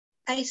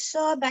I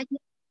saw banyak.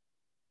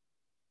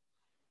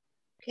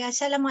 Okay,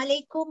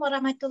 Assalamualaikum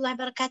warahmatullahi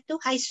wabarakatuh.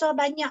 I saw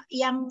banyak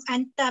yang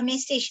hantar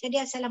mesej tadi.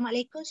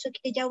 Assalamualaikum. So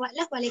kita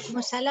jawablah.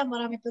 Waalaikumsalam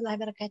warahmatullahi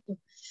wabarakatuh.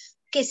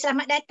 Okay,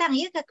 selamat datang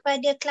ya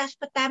kepada kelas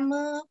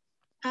pertama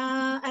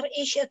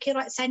RH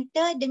Qiroat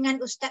Center dengan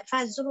Ustaz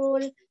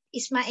Fazrul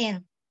Ismail.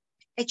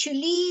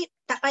 Actually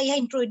tak payah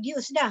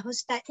introduce dah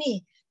Ustaz ni.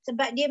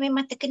 Sebab dia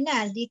memang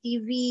terkenal di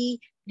TV,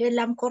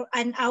 dalam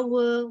Quran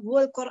Hour,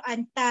 World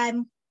Quran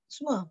Time,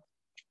 semua.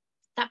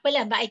 Tak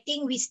apalah, but I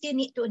think we still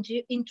need to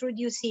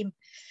introduce him.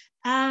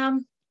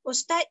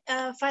 Ustaz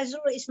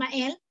Fazrul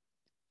Ismail,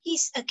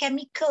 he's a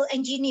chemical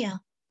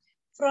engineer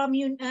from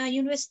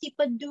University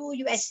Purdue,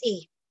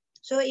 USA.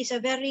 So it's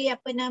a very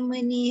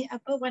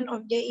one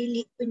of the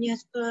elite punya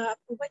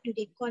what do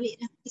they call it?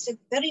 It's a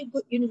very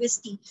good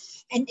university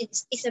and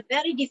it's a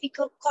very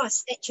difficult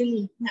course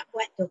actually nak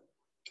buat tu.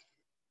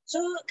 So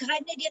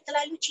kerana dia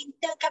terlalu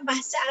cintakan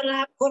bahasa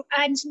Arab,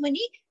 Quran semua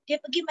ni, dia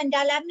pergi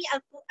mendalami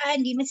Al-Quran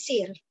di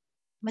Mesir.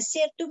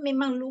 Mesir tu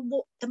memang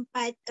lubuk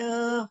tempat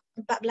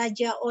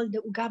belajar all the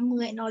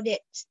agama and all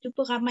that. Itu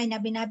pun ramai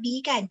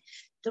nabi-nabi kan.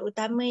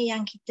 Terutama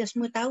yang kita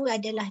semua tahu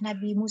adalah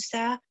Nabi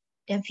Musa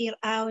dan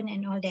Fir'aun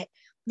and all that.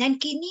 Dan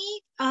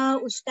kini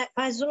Ustaz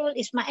Fazrul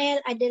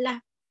Ismail adalah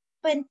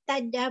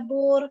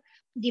pentadabbur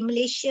di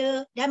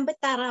Malaysia dan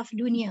bertaraf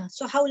dunia.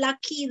 So how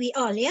lucky we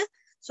all ya.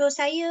 So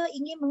saya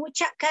ingin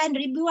mengucapkan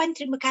ribuan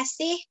terima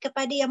kasih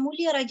kepada Yang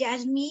Mulia Raja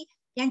Azmi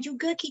yang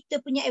juga kita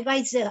punya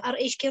advisor,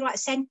 RH Qiroat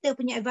Center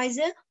punya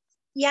advisor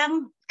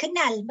yang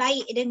kenal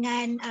baik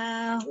dengan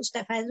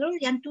Ustaz Fazrul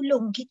yang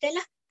tolong kita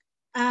lah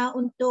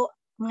untuk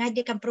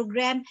mengadakan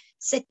program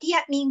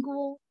setiap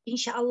minggu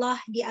insya-Allah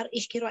di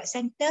RH Qiroat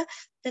Center.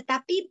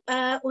 Tetapi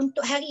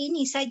untuk hari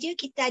ini saja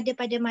kita ada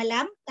pada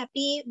malam,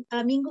 tapi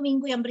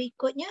minggu-minggu yang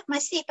berikutnya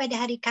masih pada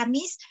hari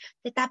Khamis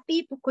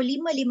tetapi pukul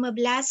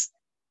 5.15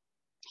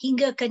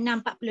 hingga ke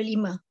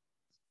 6.45.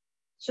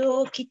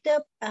 So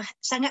kita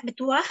sangat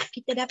bertuah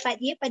kita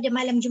dapat dia pada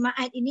malam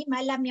Jumaat ini,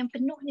 malam yang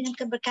penuh dengan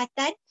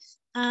keberkatan.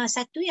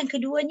 Satu, yang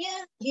keduanya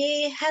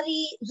di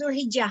hari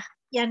Zulhijjah,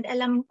 yang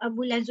dalam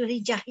bulan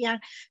Zulhijjah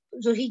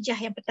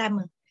yang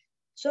pertama.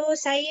 So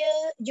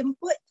saya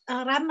jemput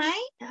ramai,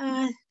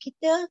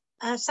 kita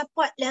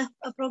support lah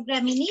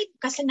program ini,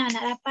 bukan senang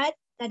nak dapat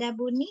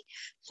Tadabbur ni.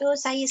 So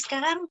saya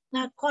sekarang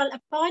call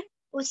upon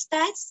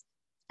Ustaz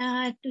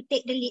to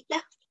take the lead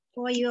lah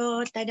for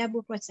your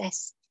Tadabbur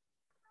process.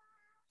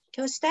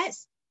 Okay,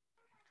 Ustaz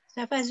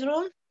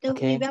Fazrul,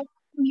 we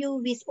welcome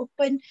you with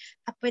open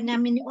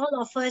all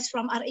of us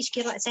from RH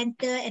Qiroat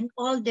Center and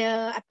all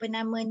the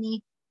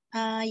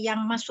yang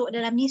masuk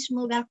dalam ni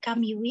semua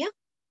welcome you ya.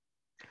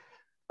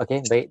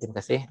 Okey, baik, terima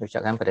kasih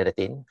ucapkan pada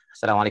Datin.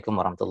 Assalamualaikum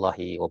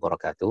warahmatullahi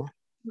wabarakatuh.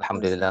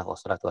 Alhamdulillah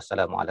wassalatu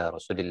wassalamu ala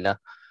Rasulillah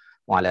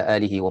wa ala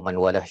alihi wa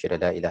man walah, syada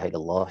la ilaha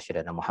illallah,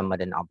 syada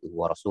Muhammadan abduhu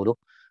wa rasuluh.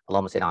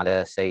 Allahumma salli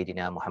ala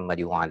sayyidina Muhammad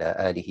wa ala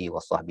alihi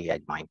wa sahbihi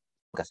ajma'in.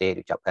 Terima kasih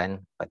diucapkan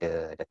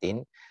pada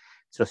Datin.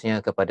 Seterusnya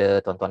kepada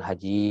tuan-tuan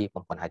haji,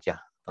 perempuan hajah,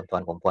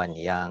 tuan-tuan perempuan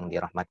yang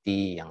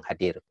dirahmati, yang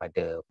hadir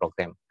pada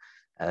program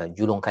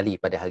julung kali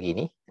pada hari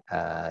ini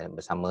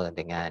bersama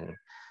dengan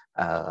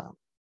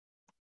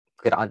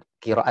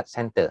Qiroat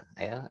Center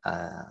ya,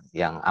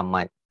 yang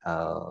amat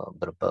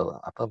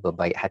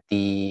berbaik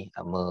hati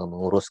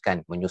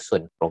menguruskan,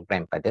 menyusun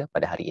program pada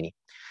hari ini.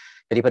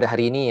 Jadi pada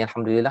hari ini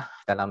alhamdulillah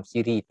dalam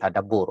siri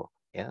Tadabbur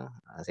ya,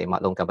 saya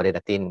maklumkan pada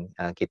Datin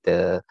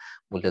kita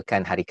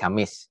mulakan hari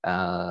Khamis.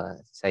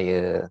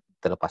 Saya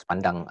terlepas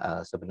pandang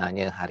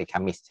sebenarnya hari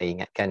Khamis, saya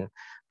ingatkan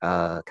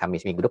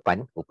Khamis minggu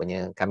depan,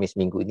 rupanya Khamis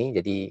minggu ini.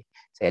 Jadi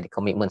saya ada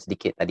komitmen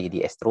sedikit tadi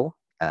di Astro.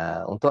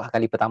 Untuk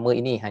kali pertama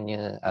ini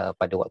hanya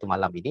pada waktu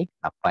malam ini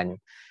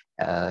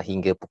 8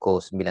 hingga pukul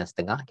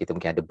 9.30. Kita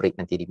mungkin ada break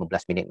nanti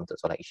 15 minit untuk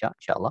solat Isyak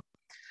insya-Allah.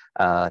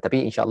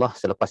 Tapi insya-Allah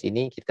selepas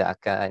ini kita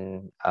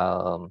akan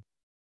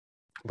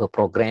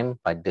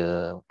berprogram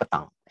pada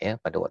petang ya,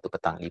 pada waktu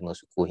petang 5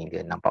 suku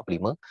hingga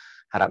 6.45.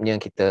 Harapnya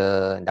kita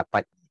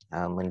dapat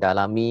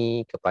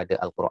mendalami kepada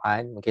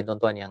Al-Quran. Mungkin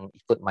tuan-tuan yang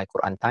ikut My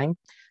Quran Time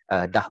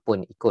dah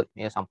pun ikut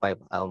ya sampai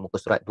muka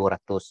surat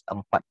 247.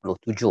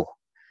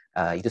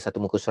 Itu satu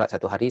muka surat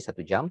satu hari 1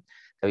 jam.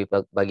 Tapi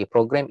bagi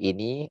program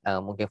ini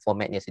mungkin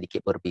formatnya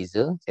sedikit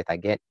berbeza. Saya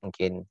target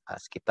mungkin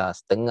sekitar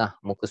setengah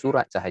muka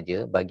surat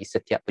sahaja bagi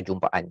setiap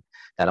perjumpaan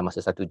dalam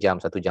masa 1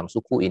 jam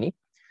suku ini.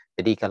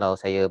 Jadi kalau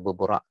saya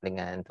berborak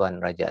dengan Tuan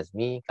Raja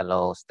Azmi,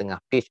 kalau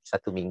setengah page 1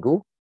 minggu,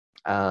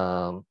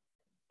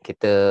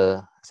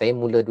 saya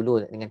mula dulu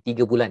dengan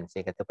 3 bulan.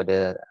 Saya kata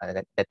pada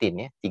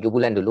Datin ya, 3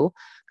 bulan dulu.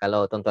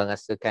 Kalau tuan-tuan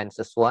rasakan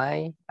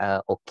sesuai,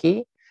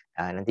 okey,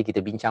 nanti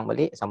kita bincang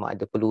balik sama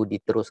ada perlu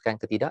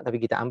diteruskan ke tidak. Tapi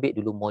kita ambil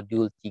dulu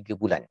modul 3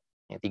 bulan.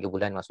 Ya, 3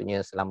 bulan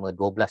maksudnya selama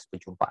 12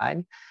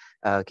 perjumpaan.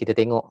 Kita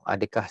tengok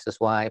adakah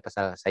sesuai,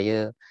 pasal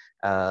saya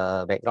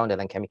background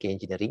dalam chemical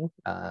engineering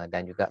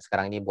dan juga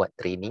sekarang ni buat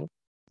training.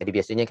 Jadi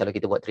biasanya kalau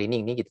kita buat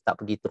training ni, kita tak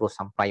pergi terus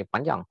sampai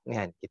panjang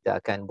kan. Kita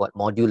akan buat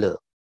modular.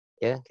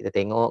 Ya, kita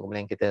tengok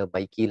kemudian kita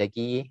baiki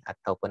lagi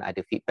ataupun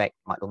ada feedback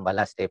maklum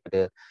balas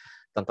daripada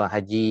tuan-tuan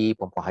haji,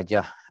 perempuan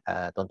hajah,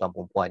 tuan-tuan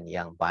perempuan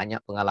yang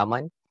banyak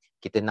pengalaman,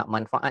 kita nak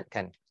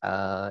manfaatkan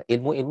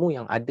ilmu-ilmu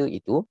yang ada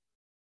itu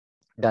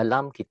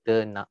dalam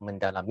kita nak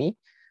mendalami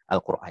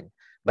Al-Quran.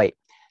 Baik.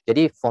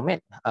 Jadi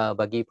format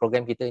bagi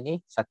program kita ini,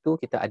 satu,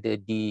 kita ada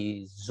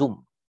di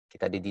Zoom.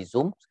 Kita ada di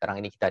Zoom.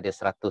 Sekarang ini kita ada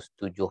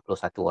 171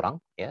 orang,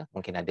 ya.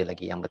 Mungkin ada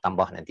lagi yang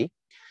bertambah nanti.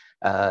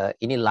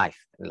 Ini live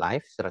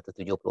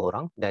 170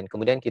 orang, dan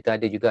kemudian kita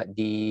ada juga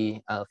di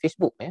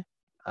Facebook, ya.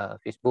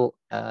 Facebook,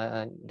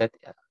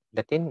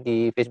 Datin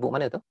di Facebook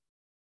mana tu?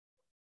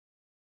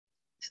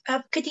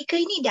 Ketika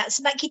ini tak,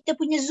 sebab kita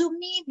punya Zoom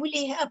ni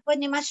boleh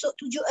masuk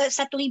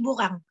 1,000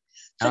 orang.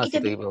 So kita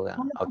 1,000 orang.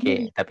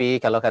 Okey. Tapi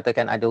kalau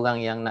katakan ada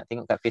orang yang nak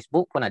tengok kat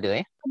Facebook pun ada,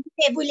 ya?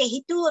 Boleh.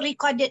 Itu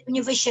recorded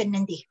punya version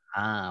nanti.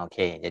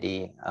 Okey.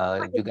 Jadi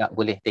juga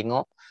boleh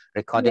tengok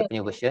recorded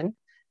punya version.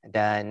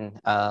 Dan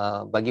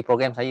bagi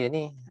program saya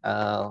ni,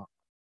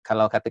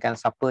 kalau katakan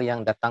siapa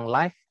yang datang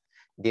live,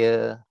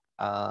 dia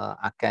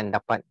akan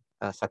dapat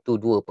satu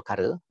dua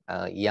perkara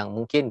yang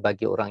mungkin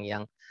bagi orang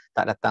yang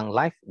tak datang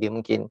live, dia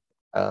mungkin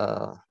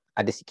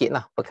ada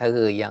sikitlah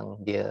perkara yang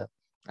dia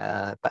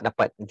tak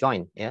dapat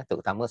join, ya.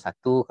 Terutama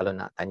satu, kalau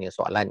nak tanya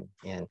soalan,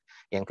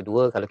 yang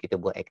kedua, kalau kita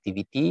buat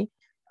aktiviti,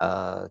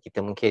 kita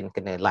mungkin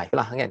kena live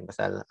lah kan,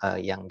 pasal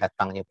yang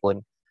datangnya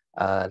pun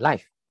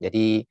live.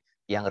 Jadi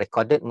yang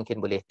recorded mungkin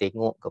boleh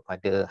tengok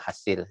kepada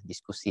hasil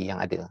diskusi yang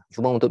ada.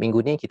 Cuma untuk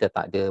minggu ni kita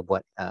tak ada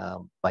buat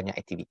banyak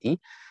aktiviti.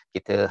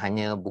 Kita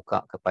hanya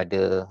buka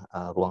kepada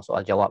ruang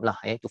soal jawab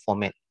lah, itu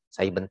format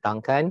saya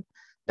bentangkan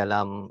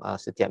dalam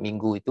setiap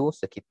minggu itu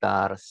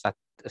sekitar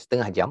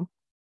 1.5 jam.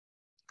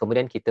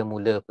 Kemudian kita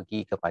mula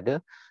pergi kepada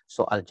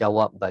soal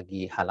jawab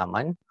bagi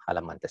halaman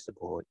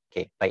tersebut.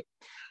 Okey, baik.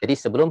 Jadi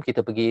sebelum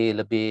kita pergi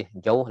lebih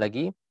jauh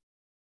lagi,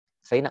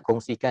 saya nak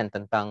kongsikan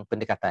tentang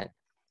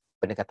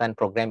pendekatan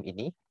program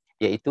ini,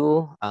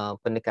 iaitu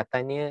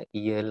pendekatannya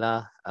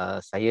ialah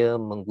saya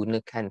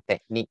menggunakan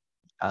teknik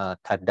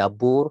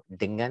tadabbur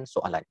dengan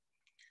soalan.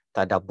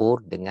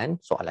 Tadabbur dengan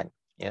soalan,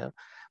 ya.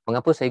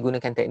 Mengapa saya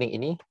gunakan teknik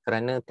ini?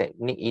 Kerana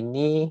teknik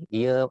ini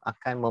ia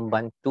akan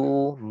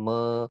membantu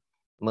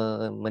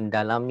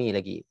mendalami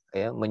lagi,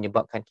 ya,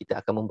 menyebabkan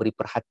kita akan memberi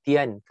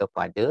perhatian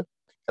kepada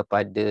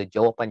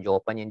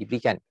jawapan-jawapan yang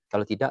diberikan.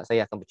 Kalau tidak,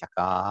 saya akan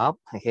bercakap,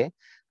 okey,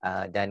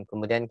 dan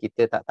kemudian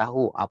kita tak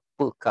tahu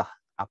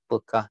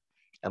apakah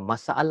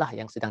masalah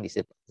yang sedang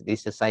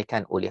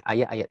diselesaikan oleh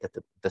ayat-ayat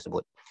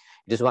tersebut.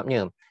 Itu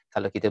sebabnya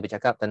kalau kita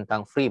bercakap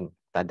tentang frame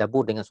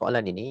tadabbur dengan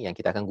soalan ini yang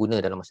kita akan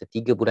guna dalam masa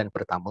 3 bulan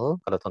pertama,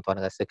 kalau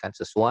tuan-tuan rasakan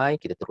sesuai,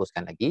 kita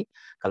teruskan lagi.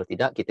 Kalau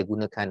tidak, kita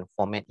gunakan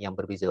format yang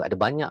berbeza. Ada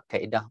banyak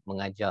kaedah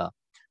mengajar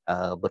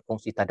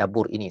berfungsi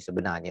tadabbur ini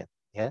sebenarnya,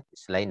 ya,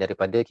 selain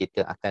daripada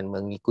kita akan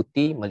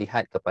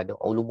melihat kepada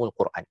ulumul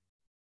Quran.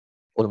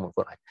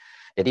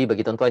 Jadi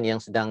bagi tuan-tuan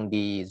yang sedang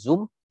di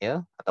Zoom, ya,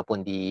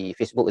 ataupun di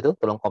Facebook itu,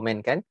 tolong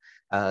komenkan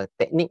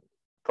teknik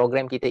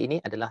program kita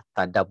ini adalah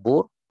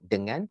tadabbur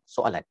dengan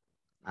soalan.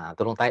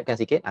 Tolong typekan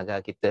sikit agar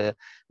kita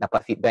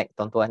dapat feedback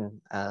tuan-tuan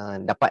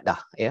dapat dah,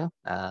 ya.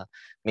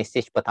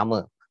 Mesej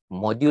pertama,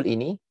 modul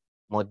ini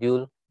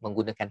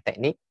menggunakan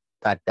teknik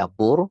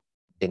tadabbur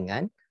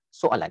dengan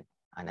soalan.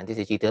 Nanti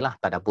saya ceritalah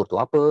tadabbur tu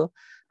apa,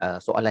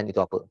 soalan itu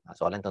apa.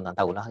 Soalan tuan-tuan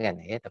tahulah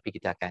kan, ya, tapi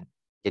kita akan,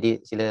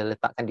 jadi sila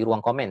letakkan di ruang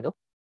komen tu.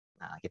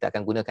 Kita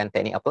akan gunakan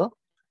teknik apa?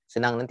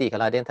 Senang nanti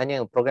kalau ada yang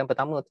tanya program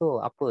pertama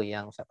tu apa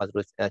yang Ustaz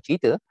Fazrul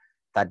cerita,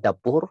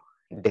 tadabbur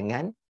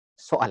dengan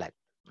soalan.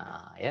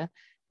 Ya.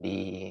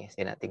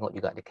 Saya nak tengok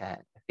juga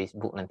dekat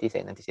Facebook nanti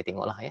saya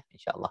tengoklah, ya,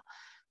 insya-Allah.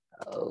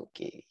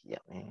 Okey,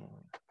 sekejap ni.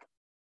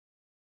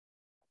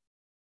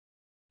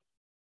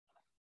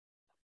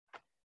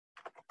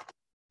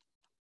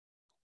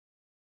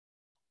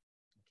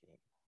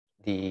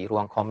 Di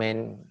ruang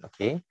komen,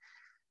 okey.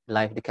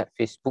 Live dekat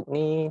Facebook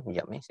ni,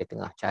 sekejap ni saya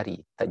tengah cari,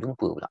 tak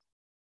jumpa pula.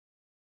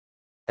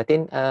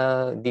 Tatin,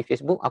 di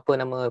Facebook apa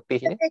nama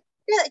page ni?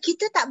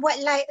 Kita tak buat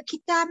live,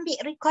 kita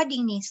ambil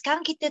recording ni.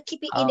 Sekarang kita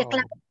keep it in the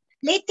cloud.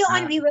 Later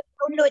on we will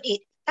download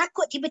it.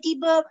 Takut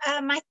tiba-tiba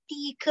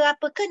mati ke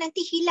apa ke, nanti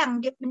hilang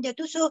dia benda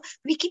tu. So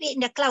we keep it in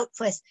the cloud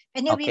first.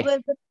 And then we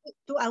will go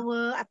to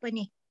our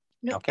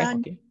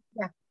Okay.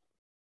 Yeah.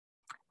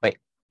 Baik.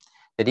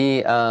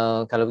 Jadi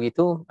kalau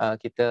begitu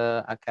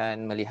kita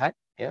akan melihat,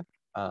 ya,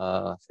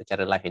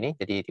 secara live ini.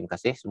 Jadi terima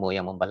kasih semua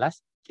yang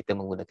membalas. Kita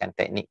menggunakan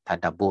teknik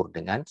tadabbur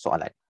dengan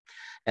soalan.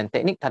 Dan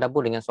teknik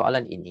tadabbur dengan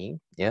soalan ini,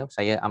 ya,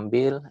 saya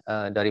ambil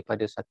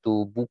daripada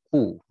satu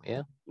buku,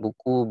 ya,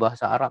 buku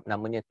bahasa Arab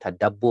namanya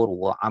Tadabbur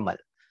wa Amal.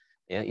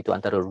 Ya, itu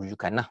antara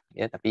rujukan lah,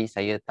 ya, tapi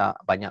saya tak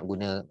banyak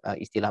guna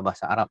istilah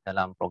bahasa Arab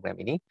dalam program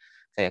ini.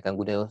 Saya akan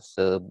guna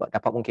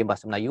dapat mungkin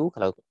bahasa Melayu.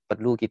 Kalau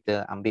perlu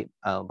kita ambil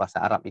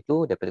bahasa Arab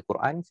itu daripada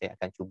Quran, saya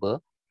akan cuba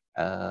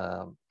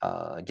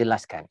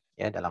jelaskan,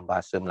 ya, dalam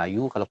bahasa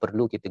Melayu. Kalau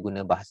perlu kita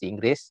guna bahasa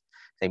Inggeris,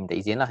 saya minta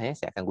izin lah, ya,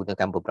 saya akan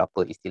gunakan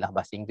beberapa istilah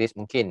bahasa Inggeris,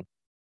 mungkin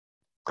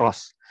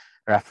cross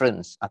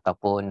reference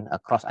ataupun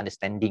cross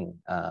understanding,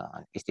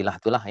 istilah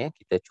itulah, ya,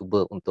 kita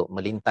cuba untuk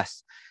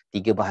melintas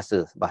 3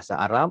 bahasa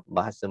Arab,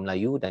 bahasa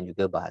Melayu dan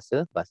juga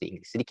bahasa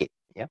Inggeris sedikit,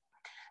 ya.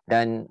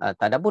 Dan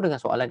tadabbur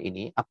dengan soalan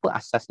ini, apa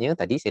asasnya?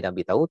 Tadi saya dah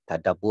beritahu,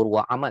 tadabbur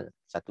wa amal.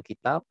 Satu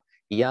kitab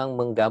yang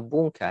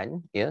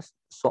menggabungkan ya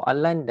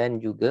soalan dan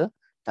juga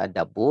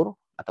tadabbur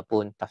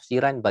ataupun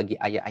tafsiran bagi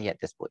ayat-ayat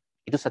tersebut.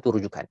 Itu satu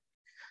rujukan.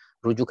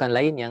 Rujukan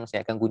lain yang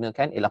saya akan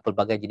gunakan ialah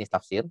pelbagai jenis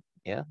tafsir,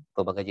 ya,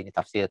 pelbagai jenis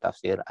tafsir,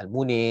 tafsir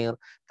Al-Munir,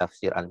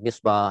 tafsir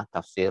Al-Misbah,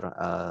 tafsir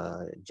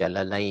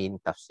Jalalain,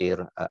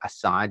 tafsir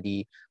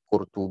As-Sa'adi,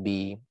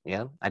 Qurtubi,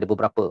 ya. Ada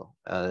beberapa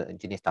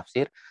jenis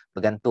tafsir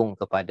bergantung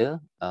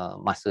kepada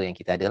masa yang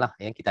kita ada lah,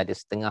 ya. Kita ada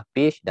setengah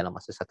page dalam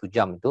masa 1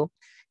 jam tu,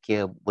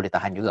 kira boleh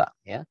tahan juga,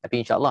 ya.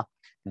 Tapi insya-Allah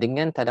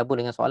dengan tadabbur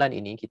dengan soalan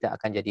ini kita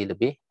akan jadi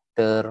lebih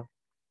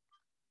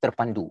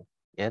terpandu,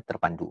 ya,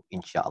 terpandu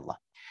insya-Allah.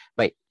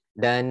 Baik.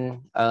 Dan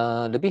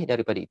lebih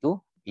daripada itu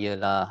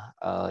ialah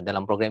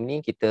dalam program ni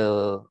kita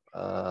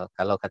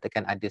kalau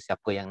katakan ada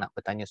siapa yang nak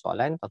bertanya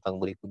soalan, tuan-tuan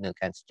boleh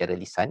gunakan secara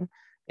lisan,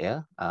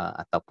 ya,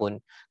 ataupun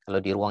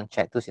kalau di ruang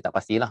chat tu saya tak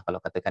pastilah,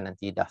 kalau katakan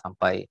nanti dah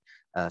sampai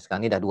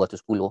sekarang ni dah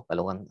 210,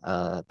 kalau orang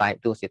type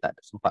tu saya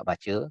tak sempat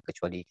baca,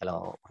 kecuali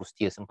kalau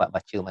Rustia sempat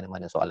baca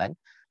mana-mana soalan,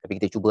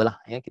 tapi kita cubalah,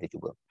 ya, kita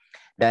cuba.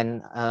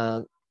 Dan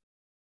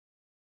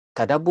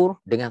tadabbur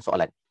dengan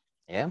soalan,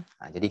 ya.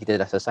 Jadi kita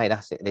dah selesai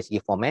dah dari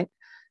segi format.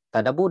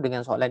 Tadabbur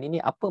dengan soalan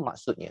ini apa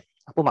maksudnya?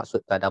 Apa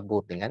maksud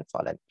tadabbur dengan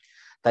soalan?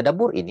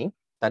 Tadabbur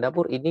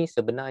ini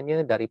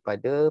sebenarnya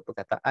daripada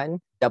perkataan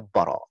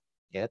dabbara.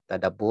 Ya,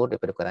 tadabbur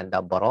daripada perkataan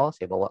dabbara,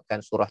 saya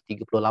bawakan surah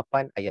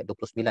 38 ayat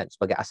 29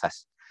 sebagai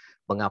asas.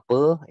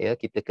 Mengapa ya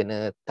kita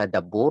kena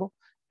tadabbur,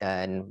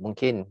 dan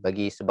mungkin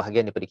bagi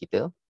sebahagian daripada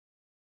kita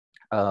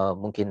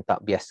mungkin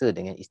tak biasa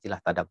dengan istilah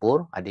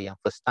tadabbur, ada yang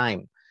first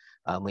time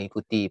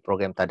mengikuti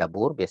program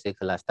tadabbur, biasa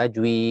kelas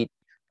tajwid,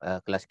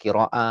 kelas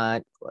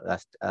Qiroat,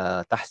 kelas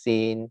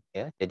tahsin,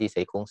 ya. Jadi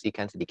saya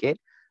kongsikan sedikit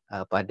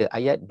pada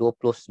ayat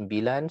 29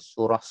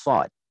 surah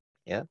Sad,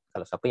 ya.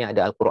 Kalau siapa yang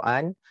ada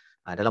Al-Quran,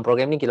 dalam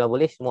program ni kita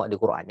boleh semua ada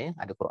Quran, ya.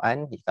 Ada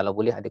Quran, kalau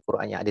boleh ada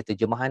Quran yang ada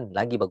terjemahan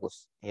lagi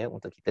bagus, ya,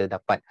 untuk kita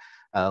dapat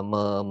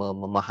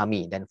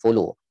memahami dan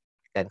follow.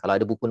 Dan kalau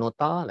ada buku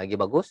nota lagi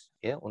bagus,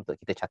 ya, untuk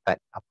kita catat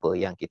apa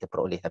yang kita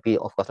peroleh. Tapi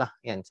of course lah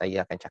yang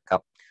saya akan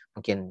cakap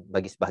mungkin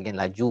bagi sebahagian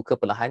laju ke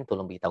perlahan,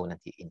 tolong beritahu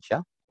nanti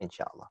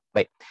insya-Allah.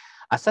 Baik.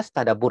 Asas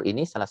tadabbur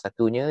ini salah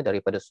satunya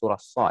daripada surah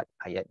Sad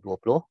ayat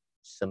 29.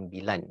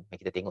 Mari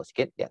kita tengok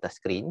sikit di atas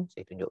skrin,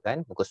 saya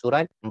tunjukkan muka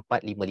surat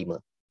 455.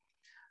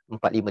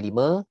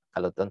 455,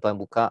 kalau tuan-tuan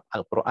buka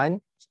Al-Quran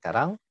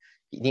sekarang,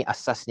 ini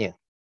asasnya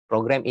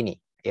program ini,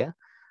 ya.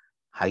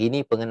 Hari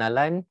ini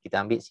pengenalan,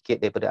 kita ambil sikit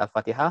daripada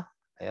Al-Fatihah,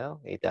 ya.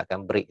 Kita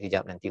akan break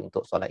sekejap nanti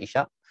untuk solat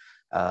Isyak,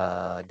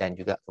 dan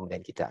juga kemudian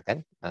kita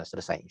akan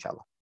selesai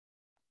insya-Allah.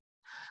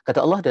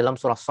 Kata Allah dalam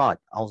surah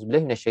Sad,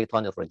 A'udzubillahi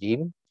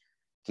minasyaitonirrajim,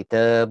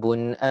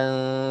 Kitabun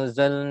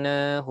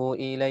anzalnahu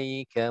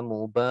ilaika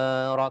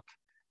mubarak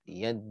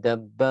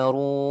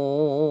liyadabbaru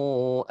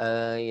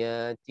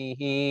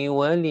ayatihi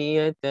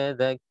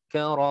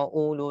waliyatadhakkara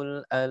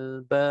ulul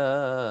albab.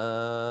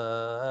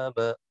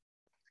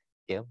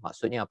 Ya,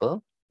 maksudnya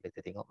apa?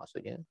 Kita tengok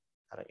maksudnya.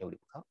 Harapnya boleh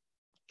buka.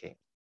 Okey.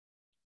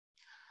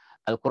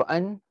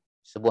 Al-Quran,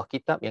 sebuah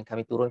kitab yang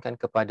kami turunkan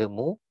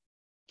kepadamu,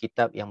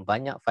 kitab yang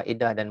banyak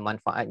faedah dan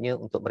manfaatnya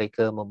untuk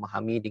mereka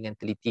memahami dengan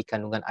teliti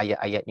kandungan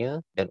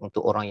ayat-ayatnya, dan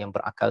untuk orang yang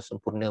berakal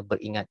sempurna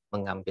beringat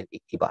mengambil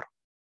iktibar.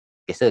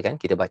 Biasa kan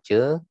kita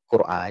baca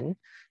Quran,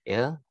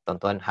 ya,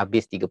 tuan-tuan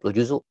habis 30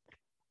 juzuk,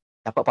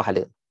 dapat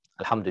pahala.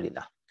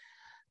 Alhamdulillah.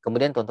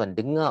 Kemudian tuan-tuan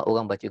dengar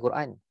orang baca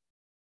Quran,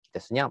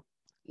 kita senyap,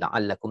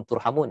 la'allakum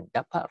turhamun,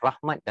 dapat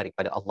rahmat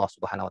daripada Allah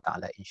Subhanahu Wa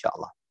Taala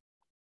insya-Allah.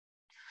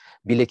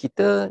 Bila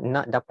kita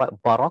nak dapat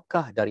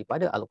barakah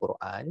daripada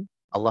Al-Quran,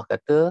 Allah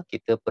kata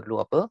kita perlu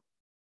apa?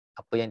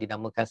 Apa yang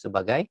dinamakan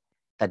sebagai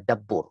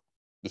tadabbur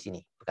di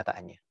sini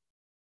perkataannya.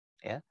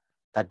 Ya,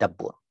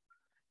 tadabbur.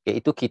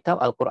 Iaitu kitab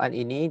Al-Quran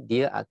ini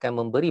dia akan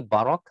memberi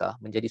barakah,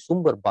 menjadi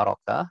sumber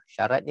barakah.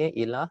 Syaratnya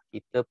ialah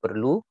kita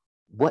perlu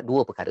buat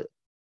dua perkara.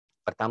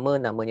 Pertama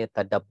namanya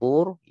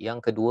tadabbur, yang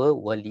kedua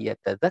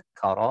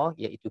waliyatadzakkara,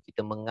 iaitu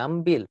kita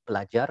mengambil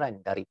pelajaran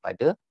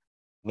daripada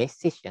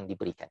mesej yang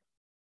diberikan.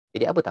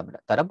 Jadi apa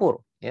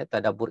tadabbur? Ya,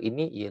 tadabbur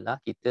ini ialah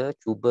kita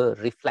cuba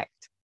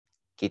reflect.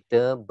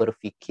 Kita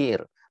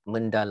berfikir,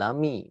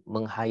 mendalami,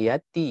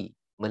 menghayati,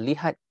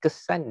 melihat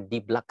kesan di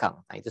belakang.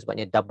 Itu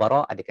sebabnya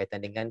dabbara ada kaitan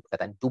dengan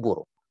perkataan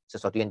dubur,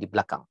 sesuatu yang di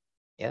belakang.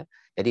 Ya.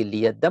 Jadi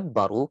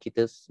liyadabbaru,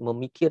 kita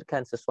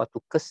memikirkan sesuatu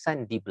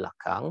kesan di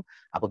belakang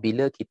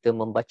apabila kita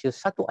membaca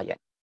satu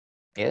ayat.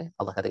 Ya,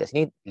 Allah kata kat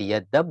sini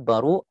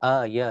liyadabbaru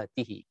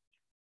ayatihi.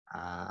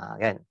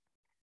 Kan?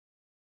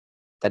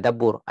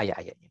 Tadabbur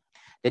ayat-ayatnya.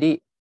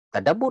 Jadi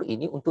tadabbur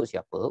ini untuk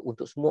siapa?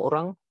 Untuk semua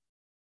orang,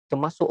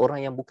 termasuk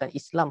orang yang bukan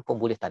Islam pun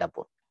boleh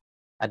tadabbur.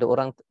 Ada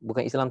orang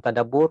bukan Islam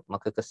tadabbur,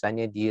 maka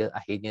kesannya dia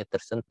akhirnya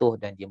tersentuh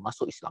dan dia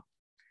masuk Islam.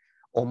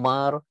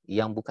 Umar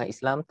yang bukan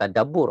Islam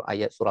tadabbur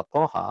ayat surah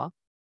Taha,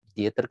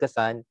 dia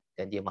terkesan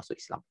dan dia masuk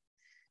Islam.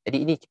 Jadi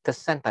ini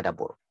kesan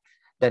tadabbur.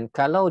 Dan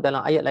kalau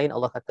dalam ayat lain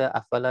Allah kata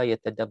afala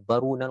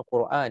yatadabbarunal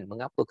Quran,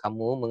 mengapa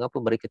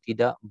mereka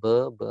tidak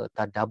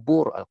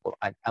bertadabbur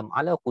al-Quran, am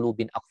ala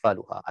qulubin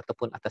aqfaluha,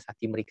 ataupun atas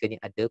hati mereka ni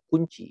ada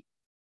kunci.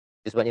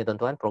 Sebabnya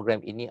tuan-tuan,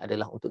 program ini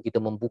adalah untuk kita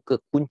membuka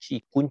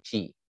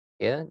kunci-kunci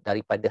ya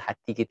daripada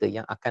hati kita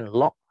yang akan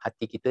lock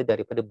hati kita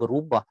daripada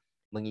berubah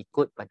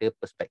mengikut pada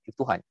perspektif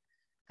Tuhan.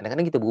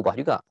 Kadang-kadang kita berubah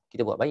juga,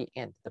 kita buat baik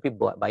kan, tapi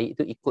buat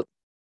baik itu ikut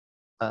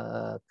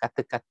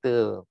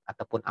kata-kata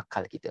ataupun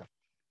akal kita,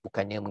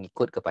 bukannya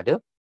mengikut kepada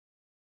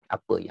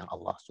apa yang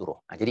Allah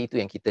suruh. Jadi itu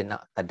yang kita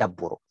nak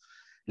tadabbur.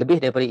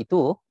 Lebih daripada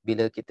itu,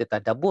 bila kita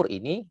tadabbur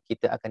ini,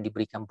 kita akan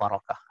diberikan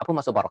barakah. Apa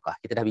maksud barakah?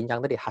 Kita dah bincang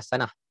tadi,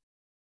 hasanah,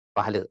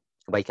 pahala,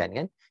 kebaikan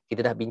kan.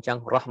 Kita dah bincang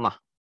rahmah,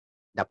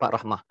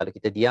 dapat rahmah. Kalau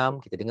kita diam,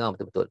 kita dengar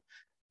betul-betul.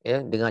 Ya,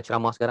 dengar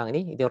ceramah sekarang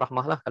ini, itu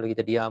rahmah lah. Kalau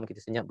kita diam, kita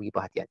senyap, beri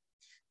perhatian.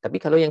 Tapi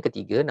kalau yang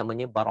ketiga,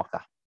 namanya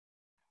barakah.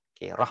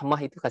 Okay, rahmah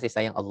itu kasih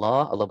sayang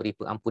Allah, Allah beri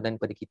pengampunan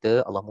pada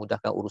kita, Allah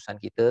mudahkan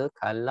urusan kita.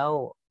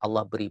 Kalau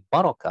Allah beri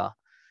barakah,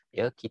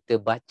 ya, kita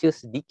baca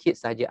sedikit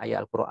saja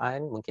ayat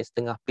Al-Quran, mungkin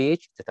setengah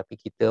page, tetapi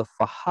kita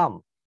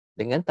faham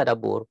dengan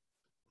tadabbur,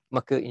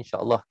 maka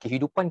insya-Allah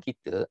kehidupan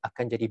kita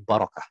akan jadi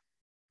barakah.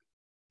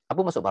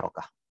 Apa maksud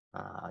barakah?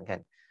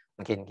 Kan?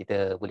 Mungkin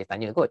kita boleh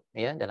tanya kot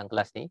ya dalam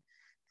kelas ni,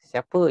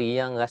 siapa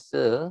yang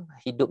rasa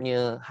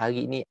hidupnya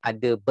hari ini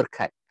ada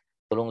berkat?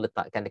 Tolong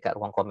letakkan dekat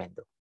ruang komen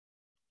tu.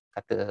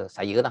 Kata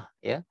saya lah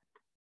ya.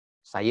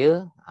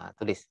 Saya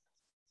tulis.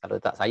 Kalau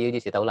tak saya je,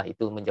 saya tahulah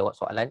itu menjawab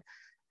soalan.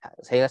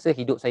 Saya rasa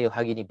hidup saya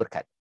hari ini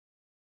berkat.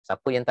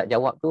 Siapa yang tak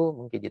jawab tu,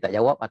 mungkin dia tak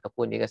jawab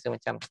ataupun dia rasa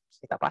macam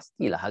saya tak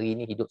pastilah hari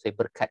ini hidup saya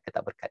berkat ke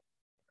tak berkat.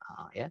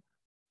 Ya.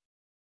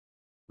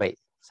 Baik,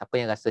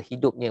 siapa yang rasa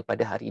hidupnya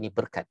pada hari ini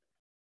berkat?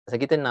 Pasal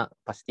kita nak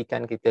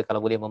pastikan kita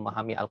kalau boleh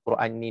memahami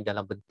Al-Quran ni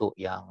dalam bentuk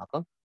yang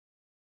apa?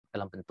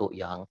 Dalam bentuk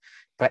yang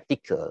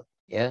praktikal.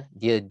 Ya,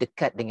 dia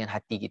dekat dengan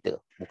hati kita,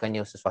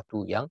 bukannya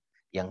sesuatu yang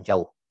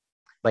jauh.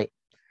 Baik.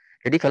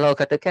 Jadi kalau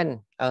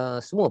katakan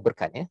semua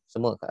berkat ya,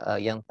 semua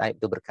yang type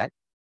tu berkat,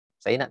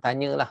 saya nak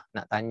tanya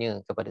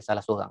kepada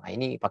salah seorang.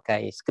 Ini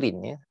pakai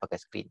skrin ya, pakai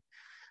skrin.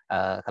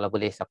 Kalau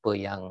boleh siapa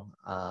yang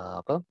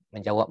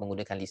menjawab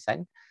menggunakan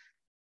lisan.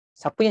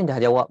 Siapa yang dah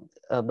jawab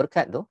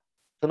berkat tu,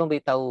 tolong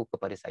beritahu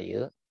kepada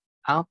saya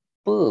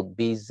apa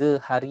beza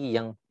hari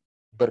yang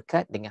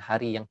berkat dengan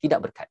hari yang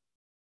tidak berkat.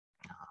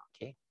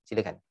 Okey,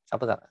 silakan.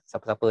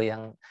 Siapa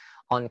yang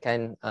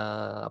onkan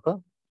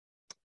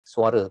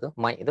suara tu,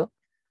 mic tu,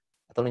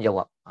 tolong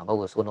jawab.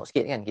 Baru seronok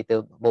sikit kan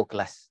kita bawa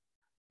kelas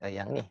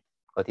yang ni.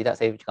 Kalau tidak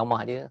saya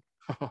ceramah dia.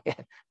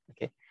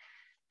 Okey.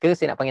 Ke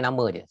saya nak panggil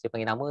nama je. Saya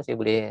panggil nama, saya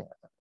boleh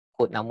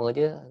quote nama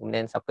je,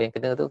 kemudian siapa yang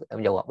kena tu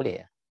menjawab, boleh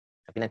ya?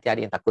 Tapi nanti ada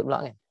yang takut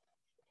pula kan.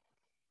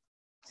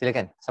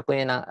 Silakan. Siapa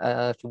yang nak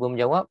cuba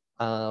menjawab,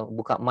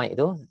 buka mic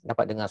tu,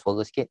 dapat dengar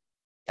suara sikit.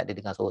 Tak ada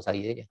dengar suara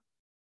saya je.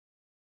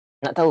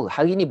 Nak tahu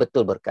hari ni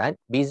betul berkat,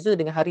 beza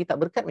dengan hari tak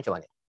berkat macam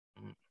mana?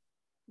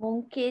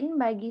 Mungkin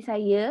bagi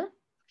saya,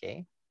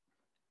 Okey.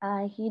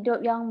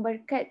 Hidup yang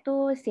berkat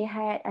tu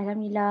sihat,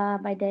 alhamdulillah,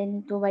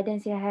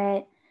 badan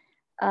sihat,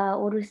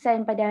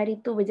 urusan pada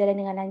hari tu berjalan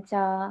dengan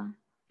lancar.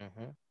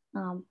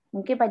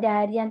 Mungkin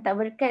pada hari yang tak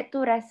berkat tu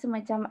rasa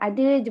macam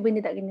ada je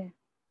benda tak kena.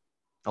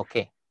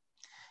 Okey.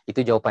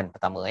 Itu jawapan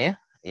pertama ya,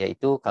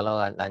 iaitu kalau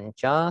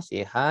lancar,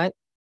 sihat,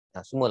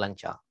 semua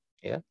lancar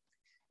ya.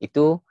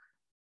 Itu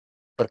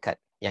berkat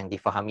yang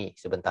difahami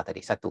sebentar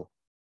tadi. Satu.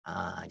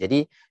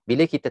 Jadi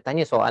bila kita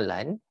tanya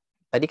soalan,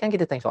 tadi kan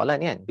kita tanya soalan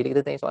kan. Bila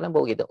kita tanya soalan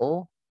baru kita,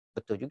 oh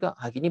betul juga,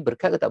 hari ni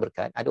berkat ke tak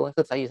berkat? Ada orang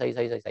kata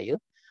saya.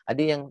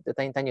 Ada yang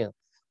tertanya-tanya,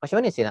 macam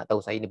mana saya nak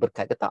tahu saya ni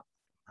berkat ke tak?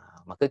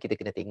 Maka kita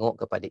kena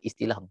tengok kepada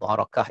istilah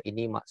barakah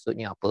ini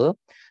maksudnya apa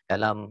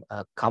dalam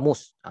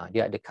kamus.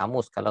 Dia ada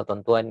kamus, kalau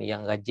tuan-tuan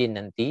yang rajin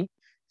nanti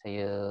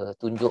saya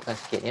tunjukkan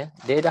sikit ya.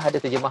 Dia dah ada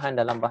terjemahan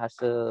dalam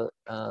bahasa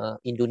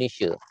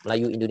Indonesia,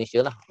 Melayu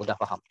Indonesia lah, mudah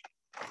faham.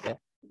 Ya.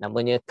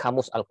 Namanya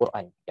Kamus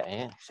Al-Quran.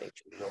 Ya, saya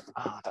cuba.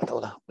 Tak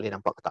tahulah boleh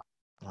nampak ke tak.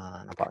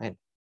 Nampak kan?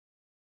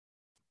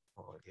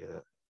 Oh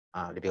dia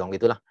lebih kurang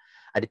gitulah.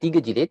 Ada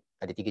 3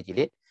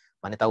 jilid.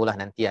 Mana tahulah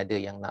nanti ada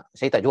yang nak.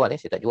 Saya tak jual.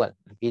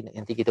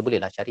 Nanti kita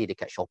bolehlah cari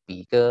dekat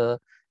Shopee ke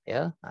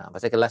ya.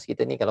 Pasal kelas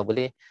kita ni kalau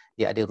boleh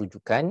dia ada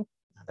rujukan.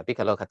 Tapi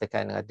kalau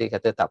katakan ada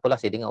kata tak apalah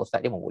saya dengar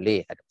ustaz dia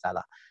boleh, tak ada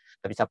masalah.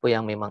 Tapi siapa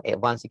yang memang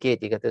advance sikit,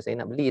 dia kata saya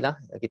nak belilah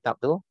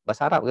kitab tu,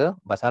 bahasa Arab ke?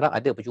 Bahasa Arab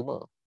ada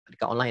percuma.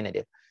 Dekat online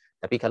ada.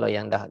 Tapi kalau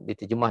yang dah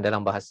diterjemah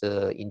dalam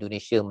bahasa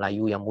Indonesia,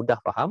 Melayu yang mudah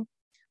faham,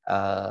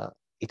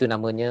 itu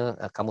namanya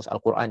Kamus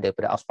Al-Quran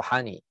daripada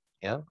Asfahani,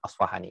 ya,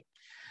 Asfahani.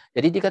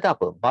 Jadi dia kata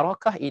apa?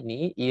 Barakah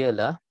ini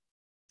ialah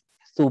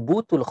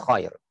thubutul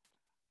khair.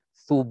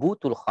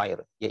 Thubutul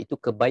khair, iaitu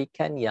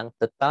kebaikan yang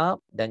tetap,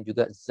 dan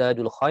juga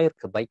zadul khair,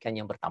 kebaikan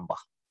yang bertambah.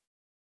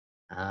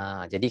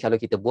 Jadi kalau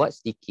kita buat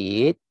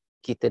sedikit,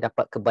 kita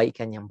dapat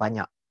kebaikan yang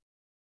banyak.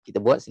 Kita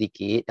buat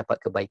sedikit,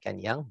 dapat kebaikan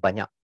yang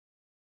banyak.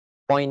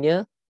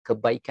 Poinnya,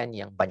 kebaikan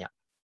yang banyak.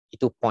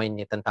 Itu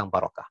poinnya tentang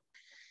barakah.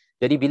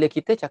 Jadi bila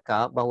kita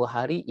cakap bahawa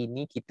hari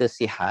ini kita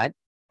sihat,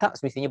 tak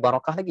semestinya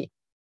barakah lagi.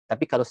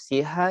 Tapi kalau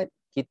sihat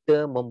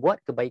kita membuat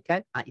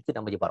kebaikan, itu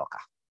namanya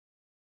barakah.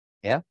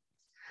 Ya.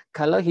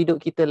 Kalau hidup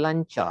kita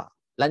lancar,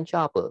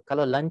 lancar apa?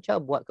 Kalau lancar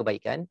buat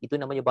kebaikan, itu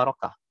namanya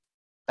barakah.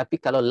 Tapi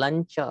kalau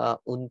lancar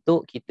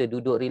untuk kita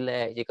duduk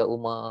relax je kat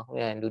rumah,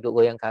 kan, duduk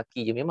goyang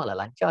kaki je, memanglah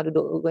lancar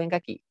duduk goyang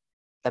kaki.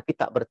 Tapi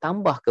tak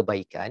bertambah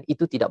kebaikan,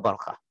 itu tidak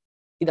barakah.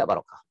 Tidak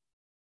barakah.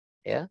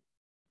 Ya.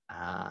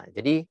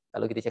 Jadi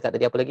kalau kita cakap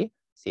tadi apa lagi?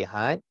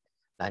 Sihat,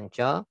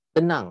 lancar,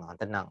 tenang.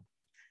 Tenang.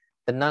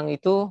 Tenang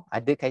itu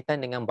ada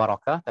kaitan dengan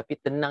barakah, tapi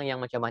tenang yang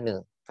macam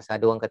mana?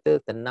 Pasal ada orang kata,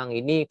 tenang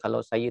ini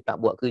kalau saya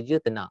tak buat kerja,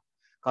 tenang.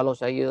 Kalau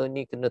saya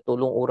ni kena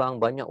tolong orang,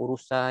 banyak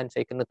urusan,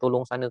 saya kena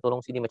tolong sana,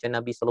 tolong sini, macam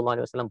Nabi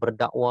SAW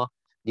berdakwah,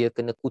 dia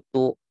kena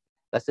kutuk.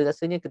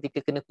 Rasa-rasanya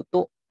ketika kena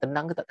kutuk,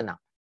 tenang ke tak tenang?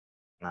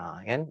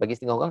 Kan? Bagi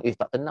setengah orang,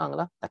 tak tenang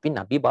lah. Tapi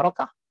Nabi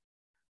barakah.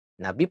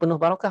 Nabi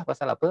penuh barakah.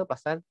 Pasal apa?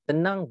 Pasal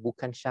tenang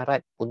bukan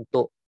syarat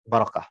untuk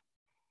barakah.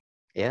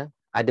 Ya,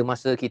 ada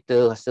masa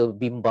kita rasa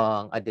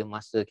bimbang, ada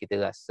masa kita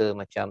rasa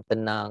macam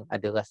tenang,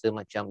 ada rasa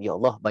macam ya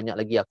Allah, banyak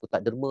lagi aku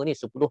tak derma ni,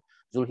 10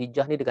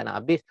 Zulhijjah ni dekat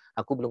nak habis,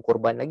 aku belum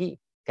korban lagi,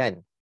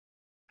 kan?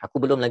 Aku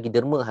belum lagi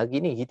derma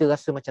hari ni, kita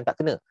rasa macam tak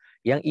kena.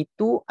 Yang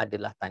itu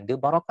adalah tanda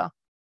barakah.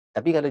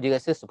 Tapi kalau dia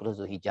rasa 10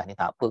 Zulhijjah ni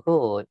tak apa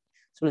kot,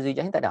 10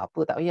 Zulhijjah ni tak ada apa,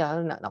 tak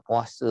payah nak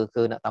puasa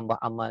ke, nak tambah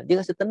amal,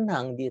 dia rasa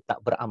tenang, dia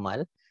tak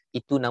beramal,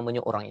 itu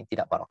namanya orang yang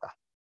tidak barakah.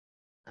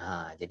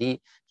 Jadi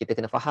kita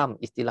kena faham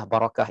istilah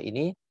barakah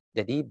ini.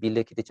 Jadi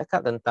bila kita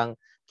cakap tentang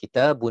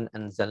kitabun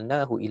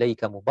anzalnahu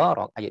ilaika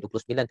mubarak ayat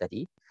 29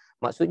 tadi,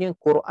 maksudnya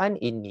Quran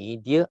ini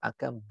dia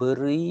akan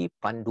beri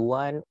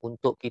panduan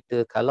untuk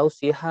kita, kalau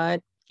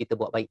sihat kita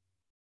buat baik.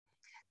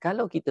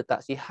 Kalau kita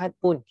tak sihat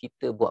pun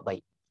kita buat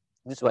baik.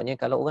 Itu sebabnya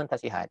kalau orang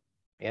tak sihat,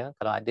 ya,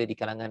 kalau ada di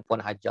kalangan puan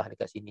hajah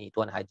dekat sini,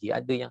 tuan haji,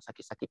 ada yang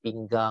sakit-sakit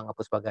pinggang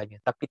apa sebagainya,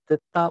 tapi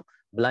tetap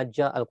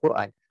belajar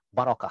Al-Quran,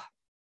 barakah.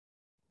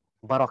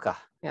 Barakah,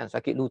 kan?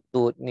 Sakit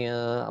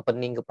lututnya,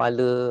 pening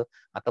kepala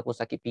ataupun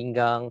sakit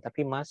pinggang,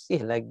 tapi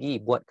masih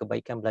lagi buat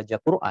kebaikan belajar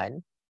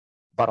Quran,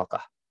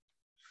 barakah.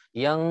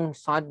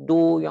 Yang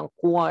sado, yang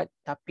kuat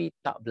tapi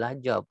tak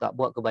belajar, tak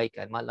buat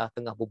kebaikan, malah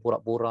tengah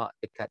berborak-borak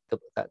dekat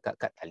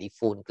kat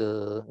telefon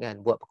ke, kan,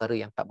 buat perkara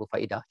yang tak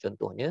berfaedah,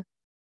 contohnya,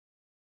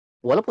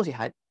 walaupun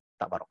sihat,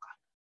 tak barakah,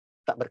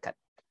 tak berkat.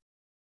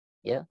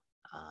 Ya.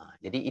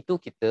 Jadi itu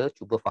kita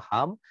cuba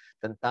faham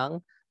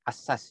tentang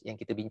asas yang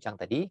kita bincang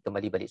tadi,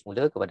 kembali balik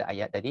semula kepada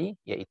ayat tadi,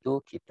 iaitu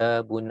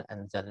kitabun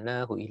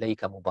anzalnahu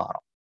ilaika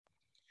mubarak.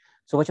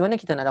 So macam mana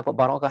kita nak dapat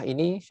barakah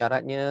ini?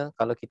 Syaratnya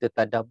kalau kita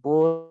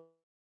tadabbur,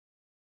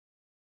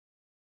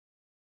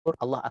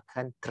 Allah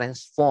akan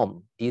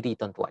transform diri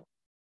tuan-tuan.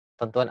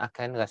 Tuan-tuan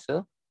akan rasa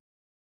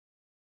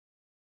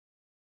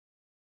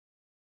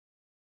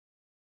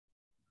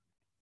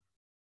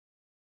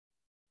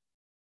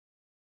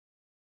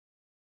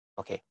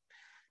okey.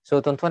 So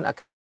tuan-tuan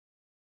akan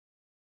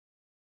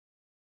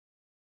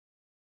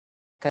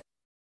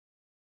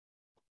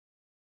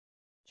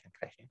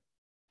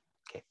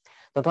okay.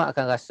 Tuan-tuan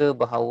akan rasa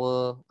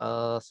bahawa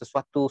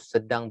sesuatu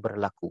sedang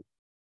berlaku.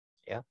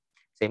 Ya.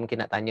 Saya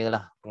mungkin nak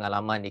tanyalah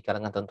pengalaman di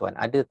kalangan tuan-tuan.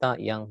 Ada tak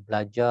yang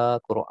belajar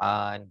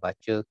Quran,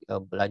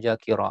 belajar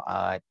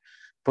Qiroat,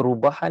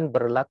 perubahan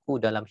berlaku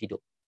dalam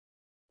hidup?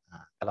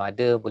 Kalau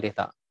ada, boleh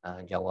tak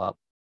jawab?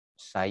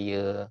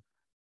 Saya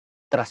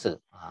terasa.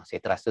 Saya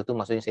terasa tu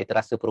maksudnya saya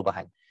terasa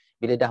perubahan.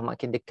 Bila dah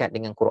makin dekat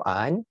dengan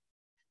Quran,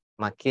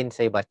 makin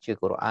saya baca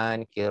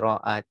Quran,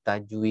 Qiroat,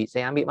 tajwid,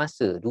 saya ambil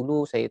masa.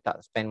 Dulu saya tak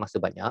spend masa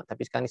banyak,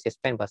 tapi sekarang ni saya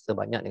spend masa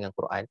banyak dengan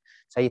Quran.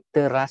 Saya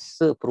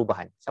terasa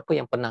perubahan. Siapa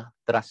yang pernah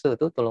terasa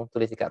tu, tolong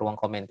tulis dekat ruang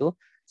komen tu,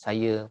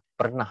 saya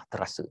pernah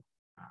terasa.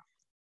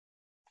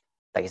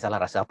 Tak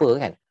kisahlah rasa apa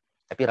kan,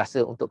 tapi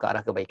rasa untuk ke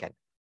arah kebaikan.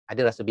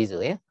 Ada rasa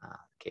beza ya.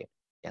 Okey,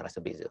 yang rasa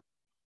beza.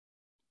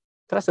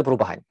 Terasa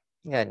perubahan,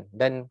 kan?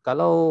 Dan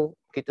kalau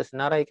kita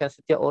senaraikan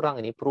setiap orang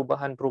ini,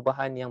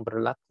 perubahan-perubahan yang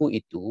berlaku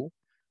itu,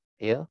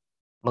 ya,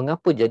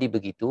 mengapa jadi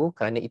begitu?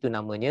 Kerana itu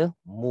namanya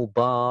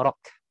mubarak.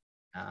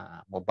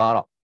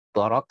 Mubarak,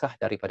 barakah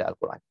daripada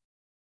Al-Quran.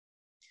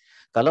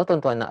 Kalau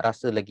tuan-tuan nak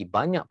rasa lagi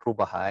banyak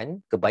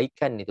perubahan,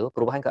 kebaikan itu,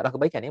 perubahan ke arah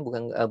kebaikan, ya,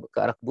 bukan ke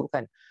arah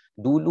keburukan.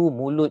 Dulu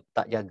mulut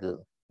tak jaga,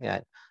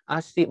 kan?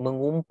 Asyik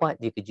mengumpat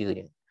je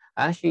kerjanya.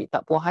 Asyik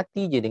tak puas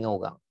hati je dengan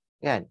orang,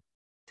 kan?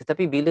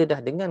 Tetapi bila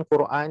dah dengan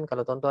Quran,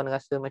 kalau tuan-tuan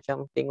rasa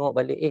macam tengok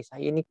balik,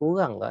 saya ni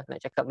kurang lah nak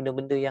cakap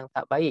benda-benda yang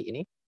tak baik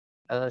ni,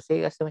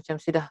 saya rasa macam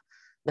saya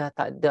dah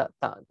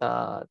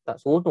tak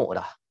seronok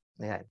dah,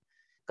 kan?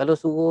 Kalau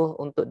suruh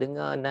untuk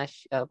dengar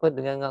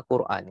dengar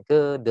Quran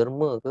ke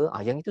derma ke,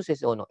 yang itu saya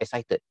seronok,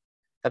 excited.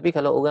 Tapi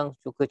kalau orang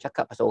suka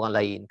cakap pasal orang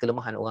lain,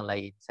 kelemahan orang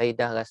lain, saya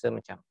dah rasa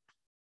macam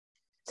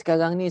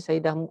sekarang ni saya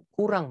dah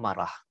kurang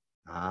marah.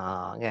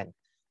 Kan?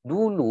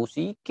 Dulu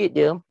sikit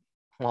je,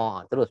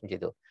 terus macam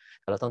tu.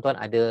 Kalau tuan-tuan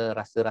ada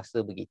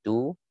rasa-rasa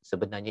begitu,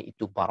 sebenarnya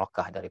itu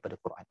barakah daripada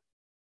Quran.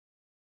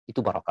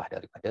 Itu barakah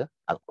daripada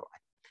Al-Quran.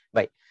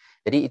 Baik.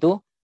 Jadi itu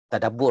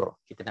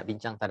tadabbur. Kita nak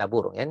bincang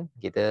tadabbur, kan?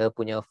 Kita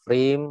punya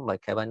frame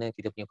bagaimana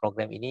kita punya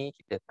program ini,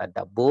 kita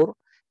tadabbur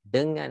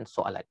dengan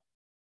soalan.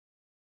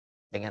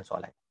 Dengan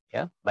soalan,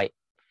 ya. Baik.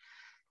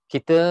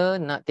 kita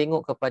nak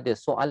tengok kepada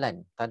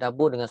soalan,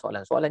 tadabbur dengan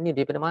soalan. Soalan ni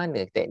daripada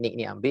mana teknik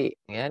ni ambil,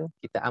 kan?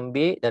 Kita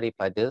ambil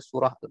daripada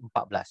surah 14.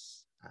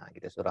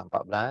 Kita surah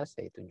 14,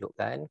 saya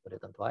tunjukkan kepada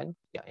tuan-tuan.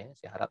 Ya,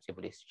 saya harap saya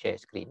boleh share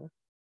screen.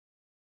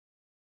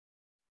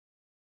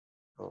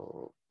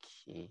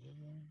 Okey.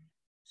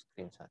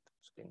 Screen 1,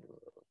 screen 2.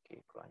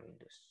 Okey, Quran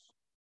Windows.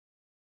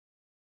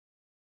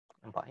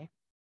 Nampak ya?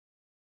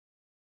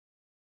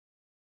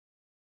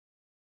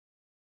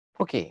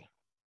 Okey.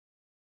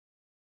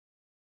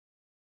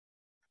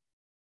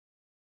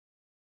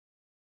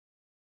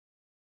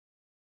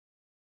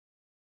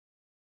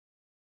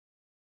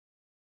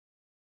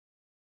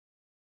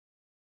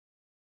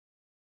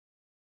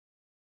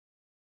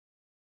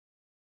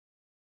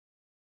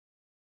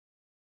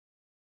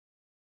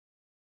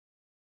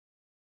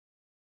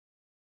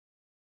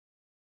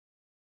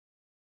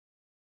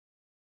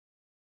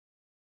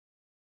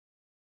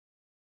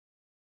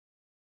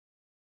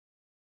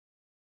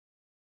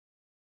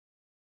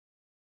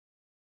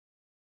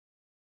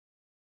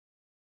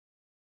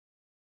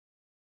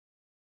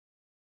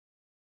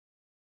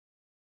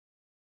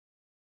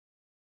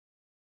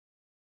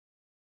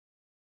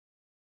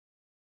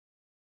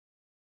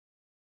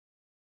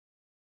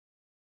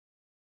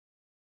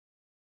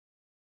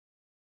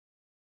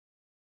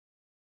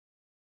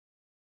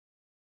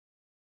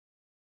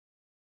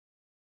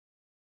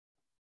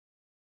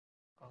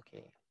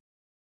 Okey.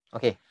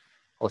 Okey.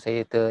 Oh,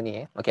 saya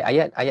ni Okey,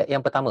 ayat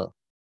yang pertama.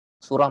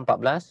 Surah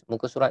 14,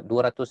 muka surat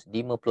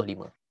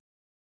 255.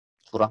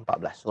 Surah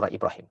 14, surah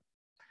Ibrahim.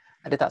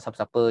 Ada tak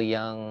siapa-siapa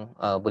yang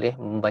boleh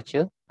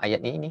membaca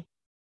ayat ni?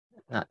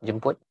 Nak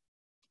jemput?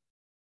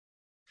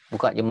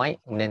 Buka je mic,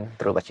 kemudian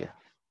terus baca.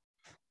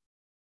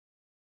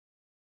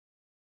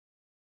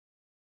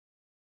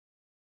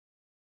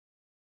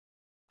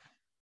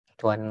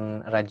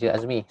 Tuan Raja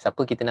Azmi,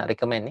 siapa kita nak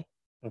recommend ni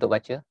untuk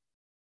baca?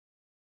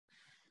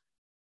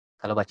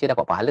 Kalau baca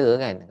dapat pahala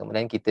kan.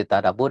 Kemudian kita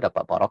tadabbur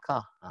dapat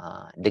barakah.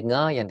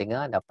 Dengar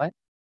dapat.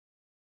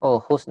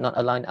 Oh, host not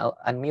allowed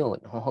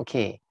unmute. Oh,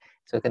 okey.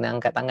 So kena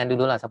angkat tangan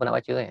dululah siapa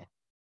nak baca kan.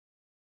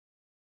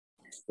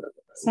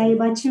 Saya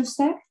baca,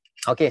 Ustaz.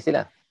 Okey,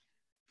 sila.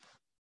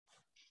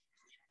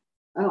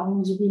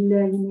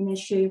 A'udzubillahi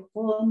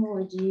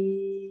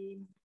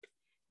minasyaitonirrajim.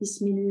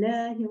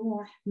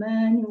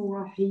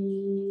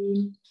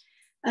 Bismillahirrahmanirrahim.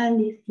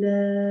 Alif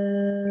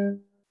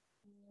lam.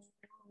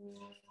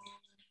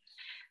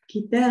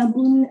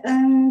 Kitabun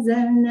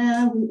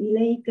anzalnahu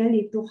ilaika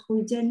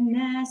litukhrijan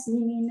nasi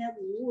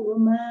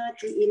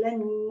minadh-dhulumati ilan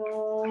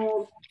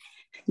nur.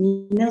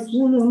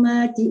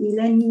 Minadh-dhulumati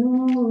ilan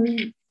nur.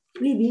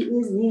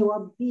 Bi'izni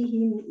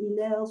rabbihim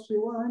ila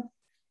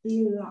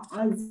siratil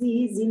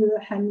azizil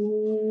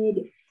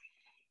hamid.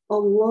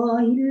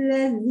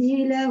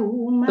 Allahilladzi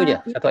lahu ma Itu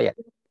je, satu ayat.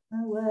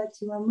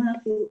 samawati wa ma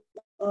fil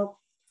ardh.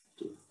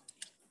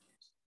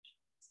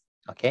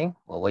 Okey,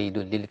 wa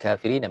wailul lil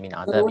kafirin min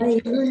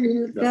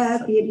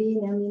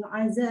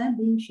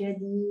azabin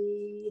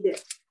syadid.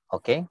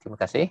 Okey, terima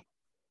kasih.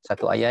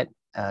 Satu ayat,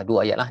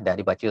 dua ayat lah dah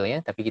dibaca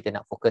ya, tapi kita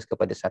nak fokus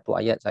kepada satu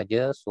ayat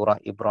saja, surah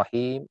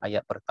Ibrahim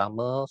ayat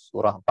pertama,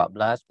 surah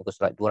 14, muka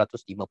surat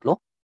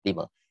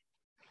 255.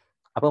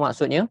 Apa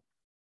maksudnya?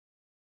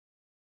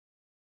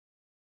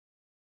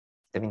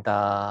 Kita minta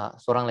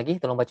seorang lagi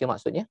tolong baca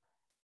maksudnya.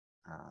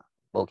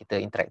 Baru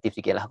kita interaktif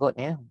sikit lah kot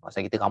ya.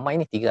 Masa kita ramai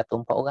ni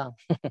 304 orang.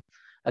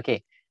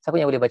 Okey, siapa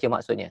yang boleh baca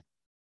maksudnya?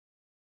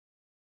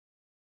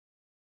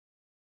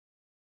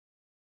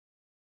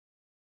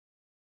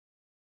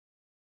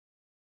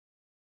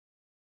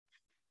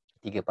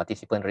 Tiga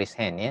partisipan raise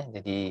hand ya.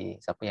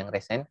 Jadi siapa yang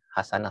raise hand?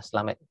 Hasanah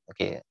Selamat.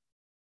 Okey.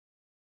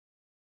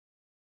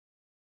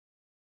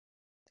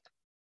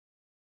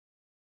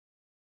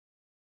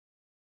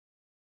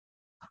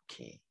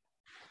 Okey.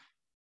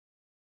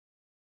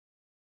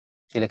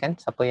 Silakan,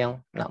 siapa yang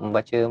nak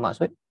membaca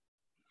maksud?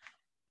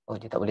 Oh,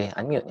 dia tak boleh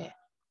unmute ni.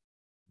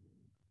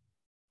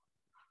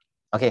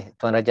 Okey,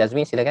 Tuan Raja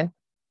Azmi silakan.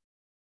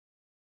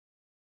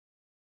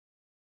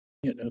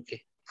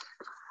 Okey.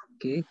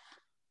 Okey.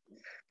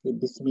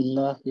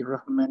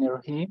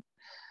 Bismillahirrahmanirrahim.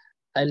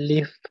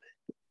 Alif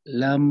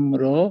Lam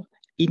Ra.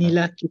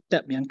 Inilah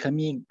kitab yang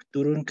kami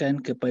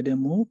turunkan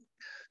kepadamu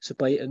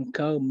supaya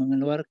engkau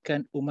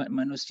mengeluarkan umat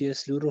manusia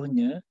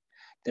seluruhnya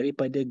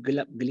daripada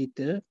gelap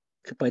gelita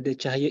kepada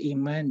cahaya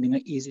iman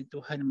dengan izin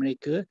Tuhan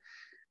mereka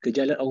ke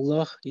jalan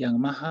Allah yang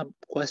maha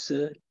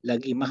kuasa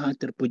lagi maha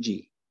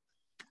terpuji.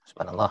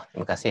 Subhanallah,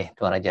 terima kasih.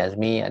 Tuan Raja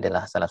Azmi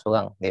adalah salah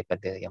seorang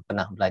daripada yang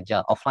pernah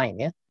belajar offline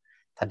ya.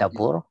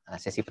 Tadabbur.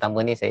 Sesi pertama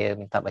ni saya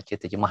minta baca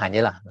terjemahan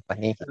je lah. Lepas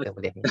ni kita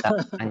boleh minta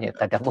hanya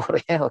tadabbur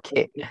ya.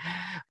 Okey.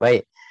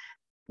 Baik.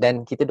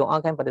 Dan kita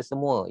doakan pada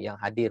semua yang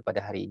hadir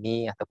pada hari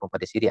ini ataupun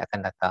pada Siri akan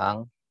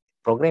datang.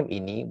 Program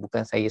ini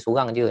bukan saya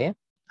seorang je ya.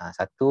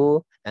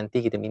 Satu,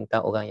 nanti kita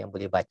minta orang yang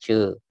boleh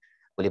baca,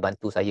 boleh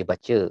bantu saya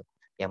baca,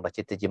 yang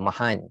baca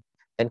terjemahan.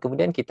 Dan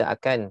kemudian kita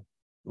akan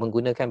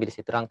menggunakan, bila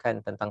saya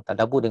terangkan tentang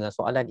tadabbur dengan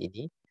soalan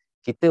ini,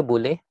 kita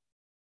boleh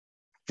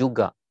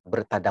juga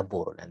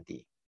bertadabbur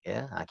nanti.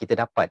 Ya, kita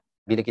dapat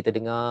Bila kita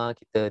dengar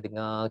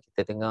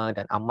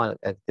dan amal,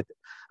 kita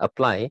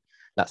apply,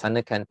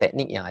 laksanakan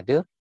teknik yang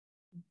ada,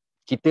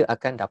 kita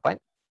akan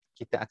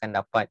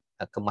dapat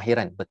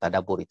kemahiran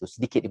bertadabbur itu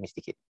sedikit demi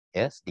sedikit,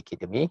 ya, sedikit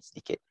demi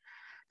sedikit.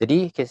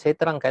 Jadi saya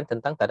terangkan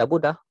tentang tadabbur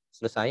dah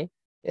selesai,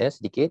 ya,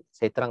 sedikit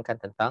saya terangkan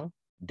tentang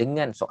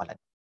dengan soalan.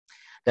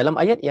 Dalam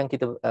ayat yang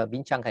kita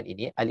bincangkan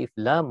ini, alif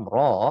lam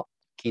ra,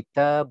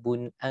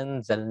 kitabun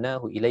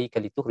anzalnahu ilaika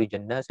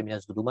litukhrijan nas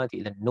minaz zulumati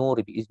ilan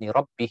nur biizni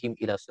rabbihim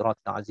ila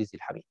siratal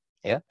azizil hamid.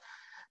 Ya.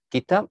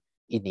 Kitab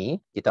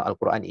ini, kitab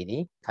Al-Quran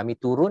ini kami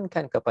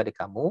turunkan kepada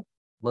kamu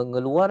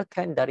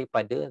mengeluarkan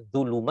daripada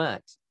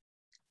zulumat.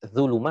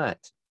 Zulumat.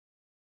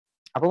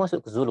 Apa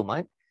maksud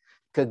zulumat?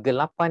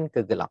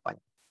 Kegelapan-kegelapan.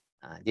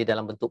 Dia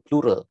dalam bentuk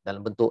plural,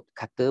 dalam bentuk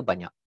kata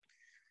banyak.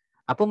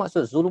 Apa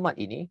maksud zulumat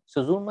ini?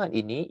 Zulumat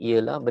ini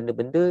ialah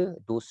benda-benda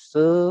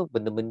dosa,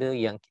 benda-benda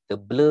yang kita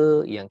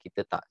blur, yang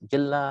kita tak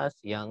jelas,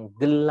 yang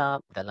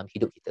gelap dalam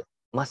hidup kita.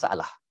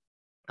 Masalah.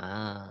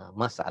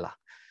 Masalah.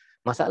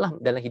 Masalah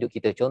dalam hidup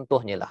kita,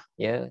 contohnya lah,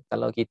 ya,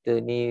 kalau kita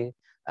ni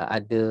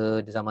ada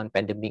di zaman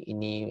pandemik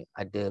ini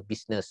ada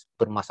bisnes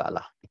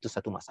bermasalah, itu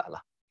satu masalah.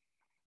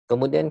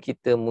 Kemudian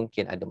kita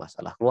mungkin ada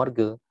masalah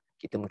keluarga,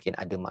 kita mungkin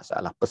ada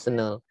masalah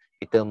personal,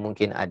 kita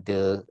mungkin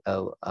ada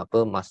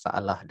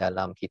masalah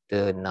dalam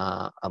kita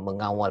nak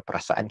mengawal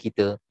perasaan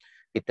kita,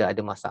 kita ada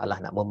masalah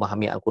nak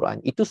memahami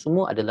Al-Quran. Itu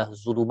semua adalah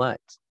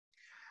zulumat.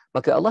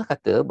 Maka Allah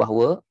kata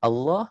bahawa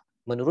Allah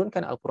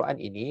menurunkan Al-Quran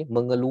ini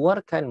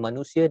mengeluarkan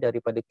manusia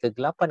daripada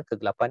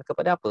kegelapan-kegelapan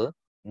kepada apa?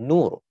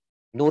 Nur.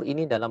 Nur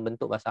ini dalam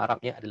bentuk bahasa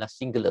Arabnya adalah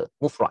singular,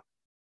 mufrad.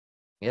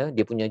 Ya,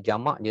 dia punya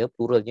jamaknya,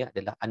 pluralnya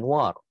adalah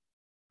anwar.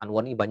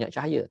 Anwar ni banyak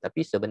cahaya,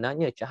 tapi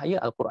sebenarnya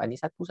cahaya Al-Quran ni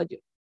satu saja.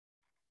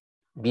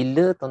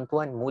 Bila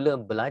tuan-tuan mula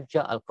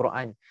belajar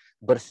Al-Quran,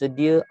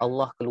 bersedia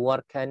Allah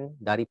keluarkan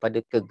daripada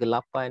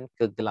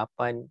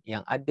kegelapan-kegelapan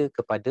yang ada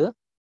kepada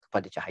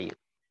cahaya.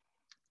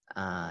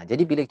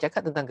 Jadi bila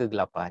cakap tentang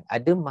kegelapan,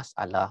 ada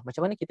masalah,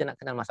 macam mana kita nak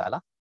kenal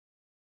masalah?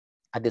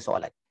 Ada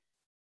soalan.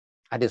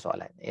 Ada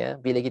soalan. Ya.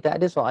 Bila kita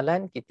ada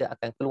soalan, kita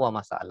akan keluar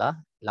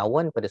masalah.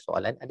 Lawan pada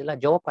soalan adalah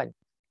jawapan.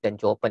 Dan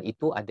jawapan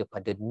itu ada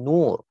pada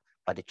nur,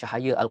 pada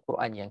cahaya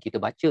Al-Quran yang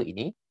kita baca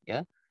ini.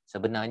 Ya,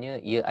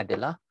 sebenarnya ia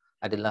adalah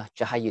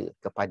cahaya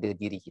kepada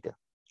diri kita.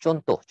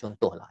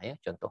 Contohlah, ya,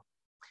 contoh.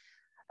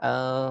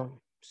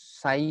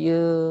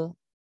 Saya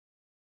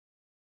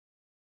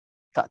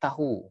tak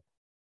tahu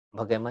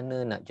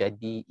bagaimana nak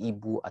jadi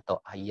ibu atau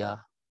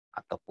ayah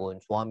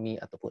ataupun suami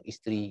ataupun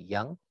isteri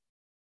yang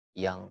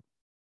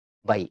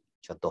baik,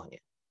 contohnya.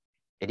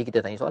 Jadi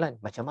kita tanya soalan,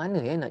 macam mana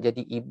ya nak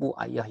jadi ibu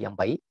ayah yang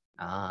baik?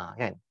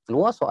 Kan?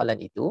 Keluar soalan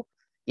itu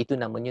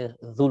namanya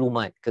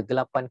zulumat,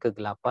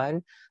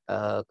 kegelapan-kegelapan,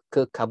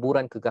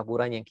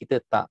 kekaburan-kekaburan yang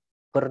kita tak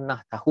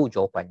pernah tahu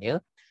jawapannya,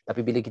 tapi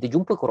bila kita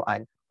jumpa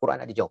Quran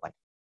ada jawapan.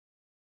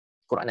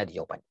 Quran ada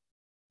jawapan.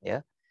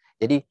 Ya.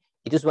 Jadi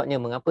itu sebabnya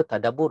mengapa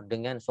tadabbur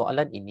dengan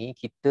soalan ini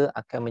kita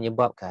akan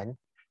menyebabkan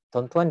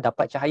tuan-tuan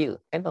dapat cahaya.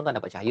 Kan tuan-tuan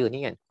dapat cahaya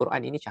ni kan.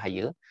 Quran ini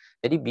cahaya.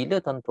 Jadi bila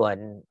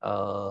tuan-tuan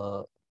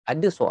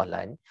ada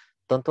soalan,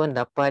 tuan-tuan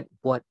dapat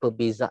buat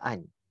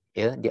perbezaan,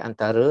 ya, di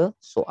antara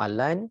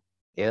soalan,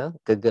 ya,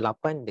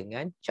 kegelapan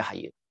dengan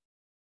cahaya.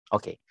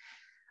 Okey.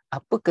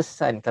 Apa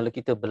kesan kalau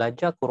kita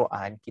belajar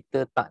Quran,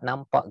 kita tak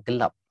nampak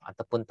gelap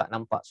ataupun tak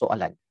nampak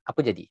soalan?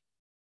 Apa jadi?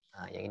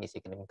 Yang ini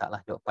saya kena minta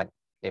lah jawapan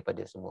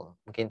daripada semua.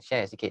 Mungkin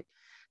share sikit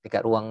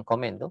dekat ruang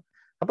komen tu.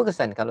 Apa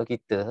kesan kalau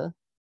kita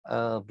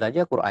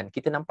belajar Quran,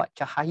 kita nampak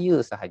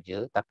cahaya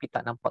sahaja tapi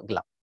tak nampak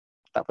gelap.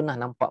 Tak pernah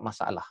nampak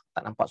masalah,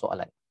 tak nampak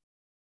soalan.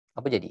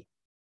 Apa jadi?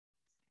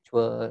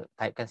 Cuba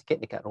typekan sikit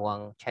dekat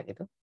ruang chat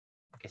itu.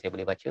 Okey, saya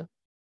boleh baca.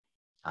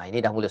 Ini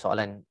dah mula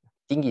soalan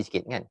tinggi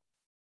sikit kan.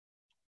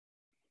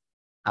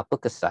 Apa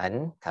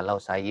kesan kalau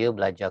saya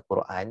belajar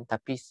Quran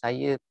tapi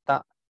saya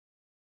tak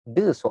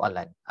ada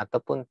soalan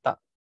ataupun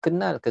tak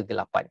kenal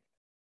kegelapan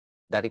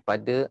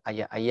daripada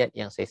ayat-ayat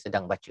yang saya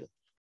sedang baca?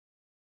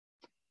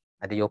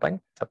 Ada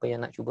jawapan? Siapa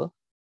yang nak cuba?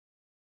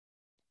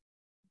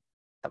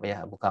 Tak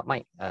payah buka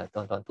mic.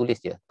 Tuan-tuan tulis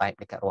je, type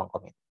dekat ruang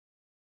komen.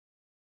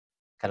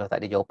 Kalau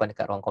tak ada jawapan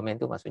dekat ruang komen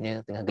tu,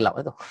 maksudnya tengah gelap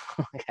tu.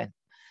 Kan?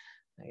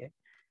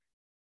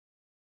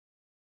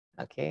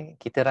 Okey,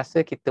 kita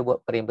rasa kita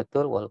buat perkara yang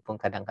betul walaupun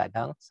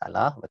kadang-kadang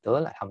salah,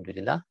 betul,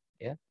 alhamdulillah,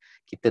 ya.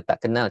 Kita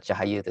tak kenal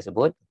cahaya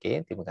tersebut.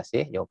 Okey, terima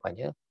kasih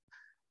jawapannya.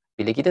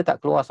 Bila kita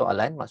tak keluar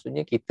soalan,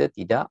 maksudnya kita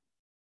tidak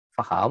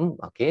faham.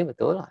 Okey,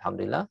 betul,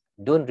 alhamdulillah.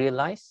 Don't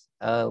realize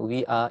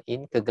we are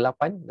in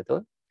kegelapan,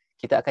 betul.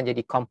 Kita akan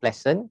jadi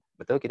complacent,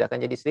 betul, kita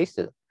akan jadi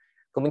selesa.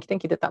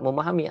 Kemungkinan kita tak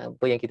memahami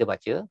apa yang kita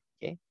baca,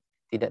 okey.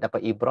 Tidak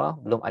dapat ibrah,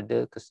 belum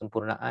ada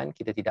kesempurnaan,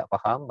 kita tidak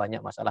faham, banyak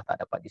masalah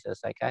tak dapat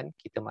diselesaikan,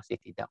 kita masih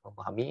tidak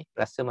memahami,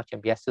 rasa macam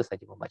biasa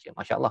saja membaca.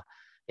 Masya-Allah.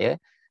 Ya.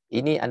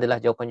 Ini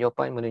adalah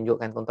jawapan-jawapan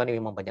menunjukkan tuan-tuan ini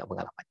memang banyak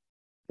pengalaman.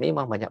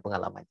 Memang banyak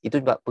pengalaman.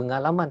 Itu sebab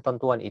pengalaman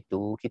tuan-tuan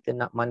itu kita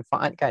nak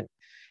manfaatkan.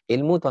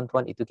 Ilmu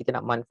tuan-tuan itu kita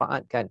nak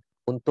manfaatkan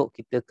untuk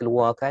kita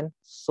keluarkan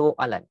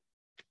soalan.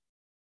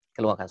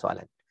 Keluarkan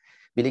soalan.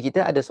 Bila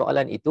kita ada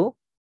soalan itu,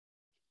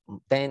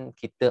 then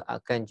kita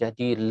akan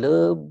jadi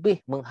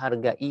lebih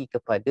menghargai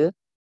kepada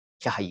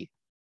cahaya.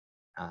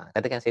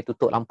 Katakan saya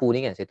tutup lampu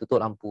ni kan,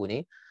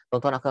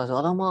 tuan-tuan akan rasa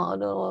alamak,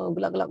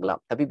 gelap.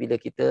 Tapi bila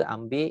kita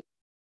ambil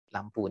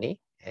lampu ni,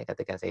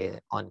 katakan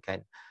saya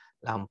onkan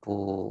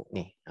lampu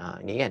ni,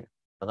 ni kan,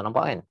 tuan-tuan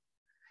nampak kan?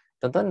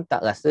 Tuan-tuan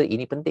tak rasa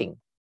ini penting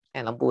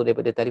kan, lampu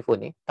daripada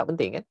telefon ni tak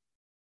penting kan?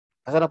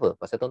 Pasal apa?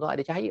 Pasal tuan-tuan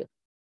ada cahaya.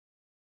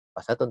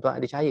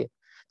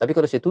 Tapi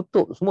kalau saya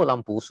tutup semua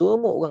lampu,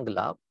 semua orang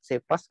gelap, saya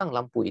pasang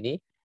lampu ini,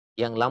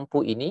 yang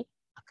lampu ini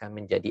akan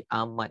menjadi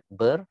amat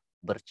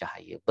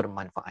bercahaya,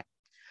 bermanfaat.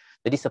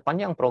 Jadi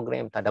sepanjang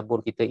program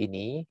tadabbur kita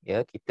ini,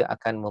 ya, kita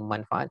akan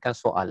memanfaatkan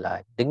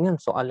soalan. Dengan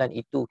soalan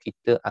itu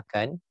kita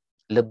akan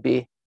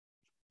lebih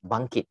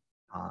bangkit,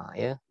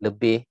 ya,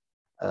 lebih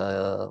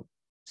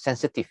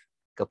sensitif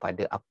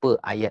kepada apa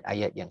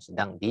ayat-ayat yang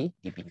sedang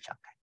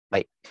dibincangkan.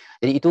 Baik.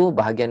 Jadi itu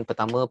bahagian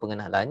pertama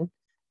pengenalan.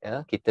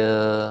 Ya, kita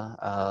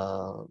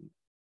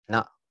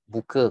nak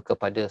buka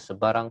kepada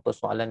sebarang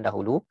persoalan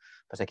dahulu.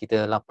 Pasal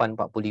kita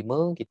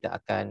 8.45 kita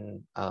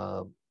akan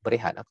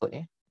berehat kot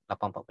ya.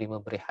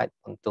 8.45 berehat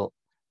untuk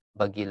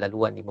bagi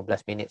laluan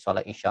 15 minit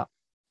solat Isyak.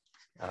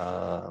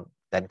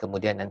 Dan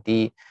kemudian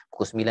nanti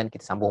pukul 9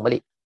 kita sambung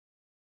balik.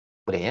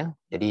 Boleh ya?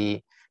 Jadi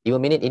 5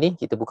 minit ini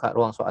kita buka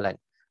ruang soalan.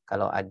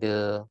 Kalau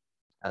ada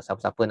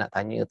siapa-siapa nak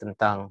tanya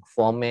tentang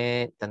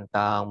format,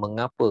 tentang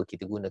mengapa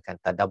kita gunakan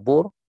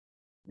tadabbur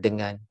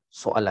dengan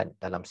soalan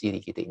dalam siri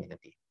kita ini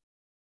nanti.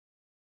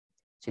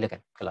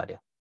 Silakan kalau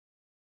ada.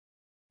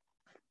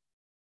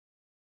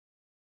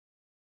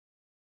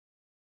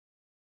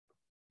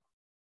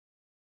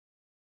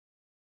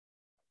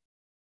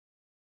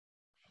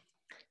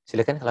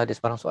 Silakan kalau ada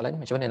sebarang soalan.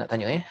 Macam mana nak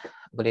tanya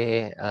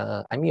Boleh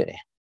unmute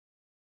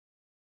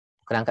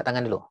Kena angkat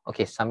tangan dulu.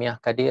 Okey, Samiah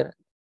Kadir.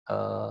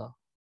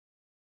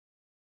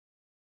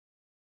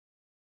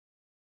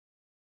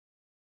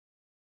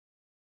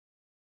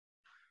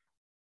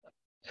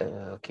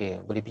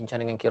 Okey, boleh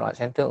bincang dengan Qiroat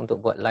Center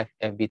untuk buat live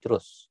FB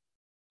terus.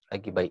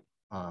 Lagi baik.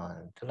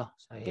 Itulah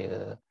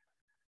saya.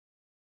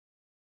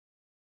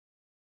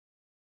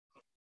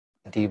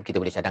 Nanti kita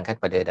boleh cadangkan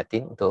pada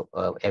Datin untuk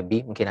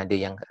FB. Mungkin ada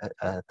yang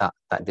tak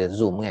ada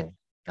Zoom kan.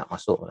 Nak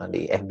masuk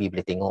di FB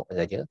boleh tengok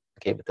saja.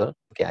 Okey, betul.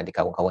 Mungkin ada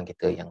kawan-kawan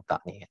kita yang tak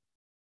ni kan.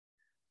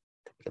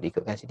 Tapi kalau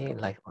ikutkan sini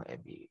live on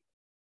FB.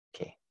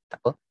 Okey, tak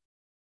apa.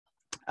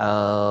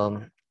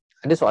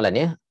 Ada soalan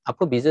ya.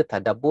 Apa beza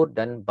tadabbur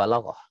dan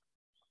balaghah?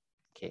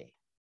 Okey.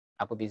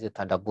 Apa beza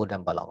tadabbur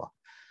dan balaghah?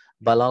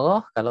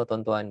 Balaghah, kalau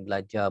tuan-tuan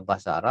belajar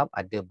bahasa Arab,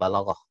 ada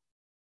balaghah.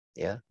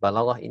 Ya,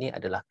 balaghah ini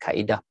adalah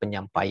kaedah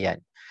penyampaian.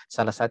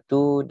 Salah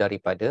satu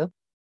daripada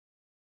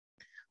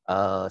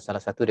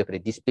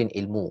disiplin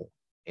ilmu.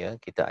 Ya,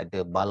 kita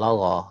ada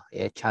balaghah,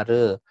 ya,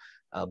 cara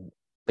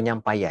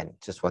penyampaian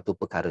sesuatu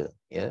perkara,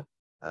 ya,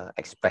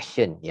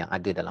 expression yang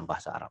ada dalam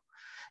bahasa Arab.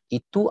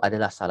 Itu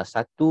adalah salah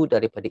satu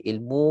daripada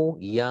ilmu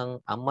yang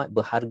amat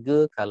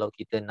berharga kalau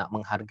kita nak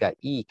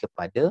menghargai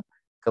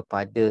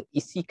kepada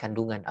isi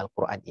kandungan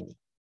Al-Quran ini.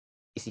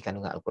 Isi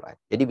kandungan Al-Quran.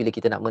 Jadi bila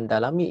kita nak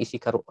mendalami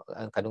isi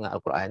kandungan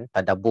Al-Quran,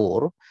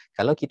 tadabbur,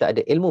 kalau kita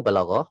ada ilmu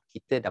balaghah,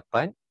 kita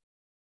dapat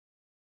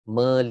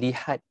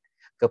melihat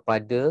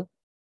kepada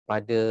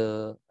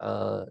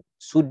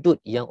sudut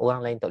yang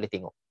orang lain tak boleh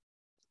tengok.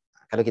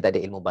 Kalau kita ada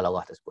ilmu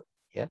balaghah tersebut,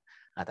 ya.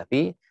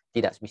 Tapi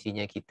tidak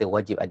semestinya kita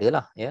wajib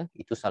adalah, ya.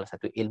 Itu salah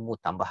satu ilmu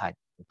tambahan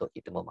untuk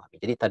kita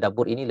memahami. Jadi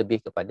tadabbur ini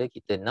lebih kepada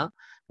kita nak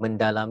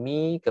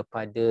mendalami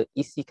kepada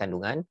isi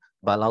kandungan.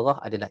 Balaghah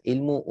adalah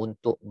ilmu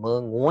untuk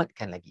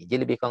menguatkan lagi. Dia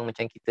lebih kurang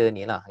macam kita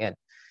ni lah kan.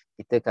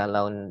 Kita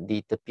kalau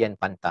di tepian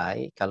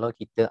pantai, kalau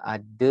kita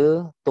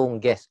ada tong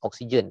gas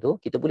oksigen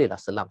tu, kita bolehlah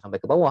selam sampai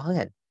ke bawah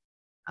kan.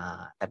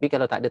 Tapi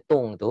kalau tak ada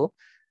tong tu,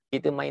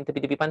 kita main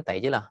tepi-tepi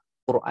pantai je lah.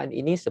 Quran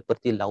ini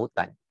seperti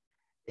lautan.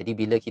 Jadi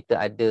bila kita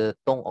ada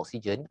tong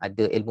oksigen,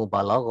 ada ilmu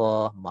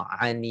balaghah,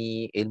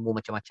 ma'ani, ilmu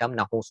macam-macam,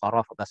 nahwu,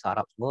 saraf, bahasa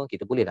Arab semua,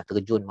 kita bolehlah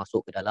terjun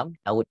masuk ke dalam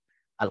laut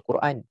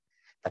Al-Quran.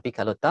 Tapi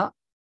kalau tak,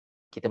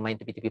 kita main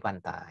tepi-tepi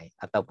pantai.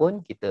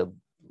 Ataupun kita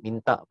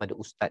minta pada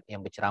ustaz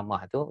yang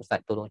berceramah tu, ustaz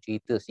tolong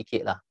cerita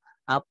sikitlah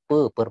apa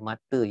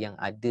permata yang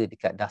ada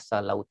dekat dasar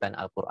lautan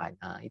Al-Quran.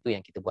 Itu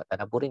yang kita buat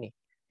tadabbur ini.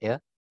 Ya.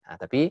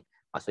 Tapi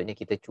maksudnya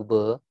kita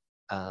cuba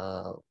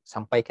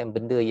sampaikan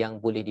benda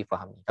yang boleh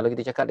difahami. Kalau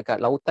kita cakap dekat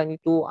lautan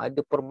itu ada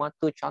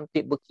permata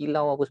cantik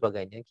berkilau apa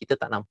sebagainya, kita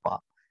tak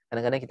nampak.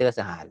 Kadang-kadang kita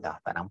rasa, alah,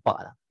 tak nampak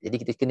lah. Jadi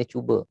kita kena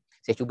cuba.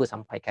 Saya cuba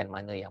sampaikan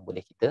mana yang boleh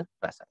kita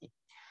rasai.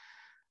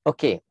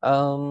 Okey.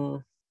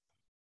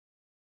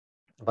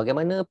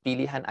 Bagaimana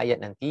pilihan ayat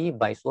nanti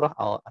by surah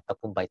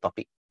ataupun by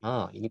topik?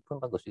 Ini pun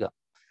bagus juga.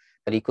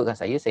 Kalau ikutkan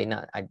saya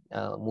nak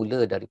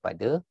mula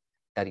daripada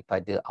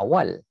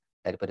awal,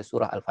 daripada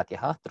surah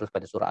Al-Fatihah terus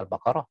pada surah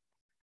Al-Baqarah.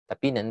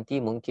 Tapi nanti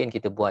mungkin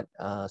kita buat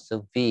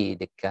survey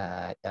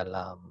dekat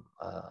dalam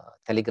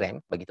Telegram.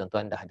 Bagi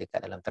tuan-tuan dah dekat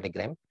dalam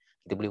Telegram,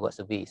 kita boleh buat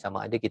survey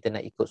sama ada kita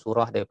nak ikut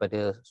surah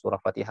daripada surah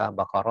Fatihah,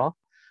 Baqarah,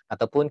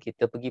 ataupun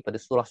kita pergi pada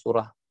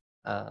surah-surah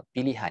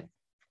pilihan.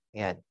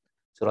 Kan?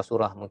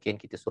 Surah-surah mungkin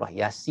kita surah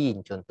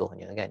Yasin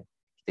contohnya kan.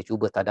 Kita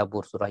cuba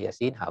tadabbur surah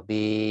Yasin,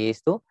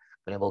 habis tu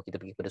kemudian baru kita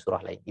pergi pada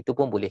surah lain. Itu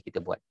pun boleh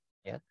kita buat.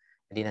 Ya.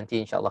 Jadi nanti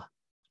insya-Allah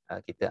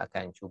kita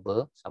akan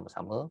cuba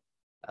sama-sama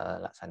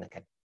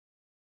laksanakan.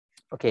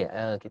 Okey,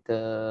 kita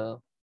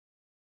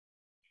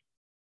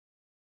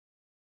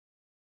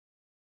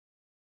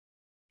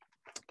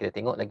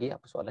tengok lagi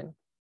apa soalan.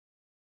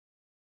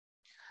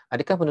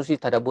 Adakah menerusi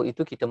tadabbur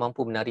itu kita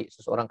mampu menarik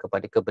seseorang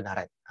kepada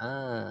kebenaran?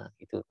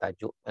 Itu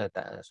tajuk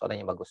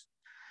soalan yang bagus.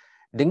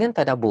 Dengan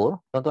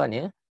tadabbur, tuan-tuan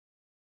ya,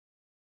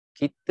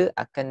 kita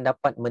akan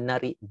dapat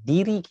menarik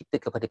diri kita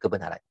kepada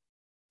kebenaran.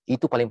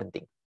 Itu paling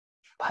penting.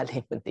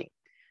 Paling penting.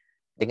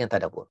 Dengan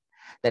tadabbur.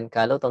 Dan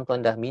kalau tuan-tuan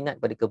dah minat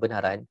pada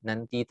kebenaran,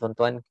 nanti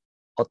tuan-tuan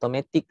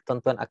automatik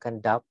tuan-tuan akan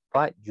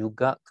dapat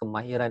juga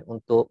kemahiran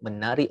untuk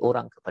menarik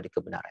orang kepada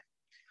kebenaran.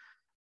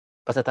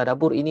 Pasal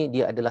tadabbur ini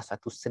dia adalah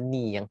satu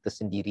seni yang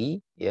tersendiri,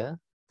 ya.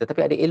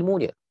 Tetapi ada ilmu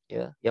dia,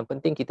 ya. Yang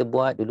penting kita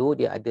buat dulu,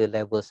 dia ada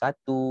level 1,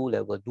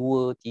 level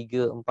 2,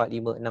 3, 4,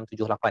 5, 6,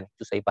 7, 8.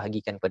 Itu saya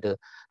bahagikan pada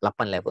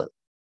 8 level,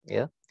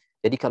 ya.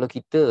 Jadi kalau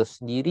kita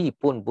sendiri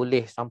pun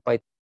boleh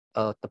sampai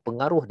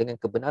terpengaruh dengan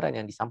kebenaran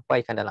yang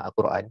disampaikan dalam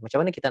Al-Quran,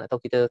 macam mana kita nak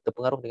tahu kita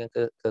terpengaruh dengan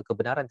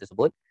kebenaran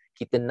tersebut?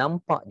 Kita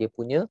nampak dia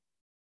punya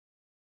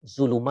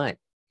zulumat,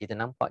 kita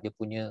nampak dia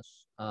punya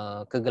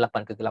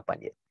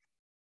kegelapan-kegelapan dia.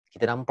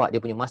 Kita nampak dia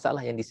punya masalah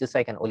yang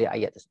diselesaikan oleh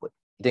ayat tersebut.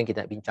 Itu yang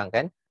kita nak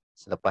bincangkan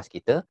selepas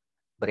kita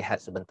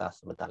berehat sebentar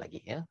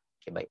lagi. Ya.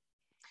 Okay, baik.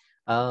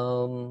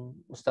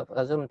 Ustaz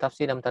Fazrul,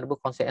 tafsir dan tadabbur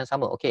konsep yang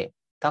sama. Okey,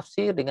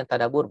 tafsir dengan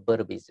tadabbur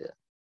berbeza.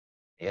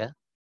 Ya.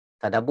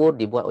 Tadabbur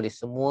dibuat oleh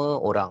semua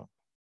orang,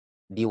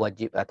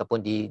 diwajib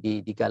ataupun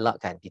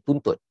digalakkan,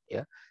 dituntut.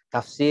 Ya.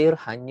 Tafsir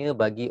hanya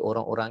bagi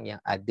orang-orang yang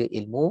ada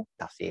ilmu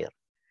tafsir.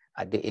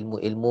 Ada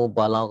ilmu-ilmu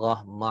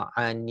balaghah,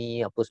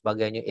 ma'ani, apa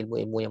sebagainya,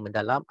 ilmu-ilmu yang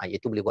mendalam,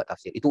 itu boleh buat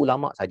tafsir. Itu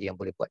ulama saja yang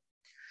boleh buat.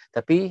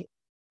 Tapi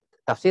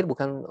tafsir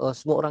bukan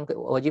semua orang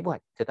wajib buat.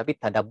 Tetapi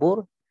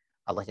tadabbur,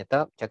 Allah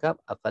cakap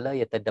afala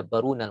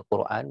yatadabbaruna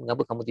al-Quran,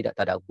 mengapa kamu tidak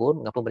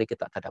tadabbur? Mengapa mereka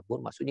tak tadabbur?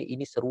 Maksudnya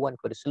ini seruan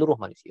kepada seluruh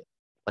manusia.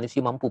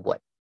 Manusia mampu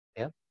buat.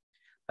 Ya.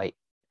 Baik.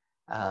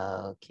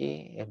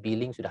 Okey,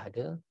 billing sudah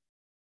ada.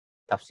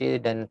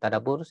 Tafsir dan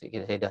tadabbur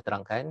saya dah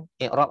terangkan.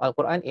 I'rab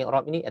al-Quran,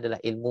 i'rab ini adalah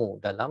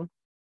ilmu dalam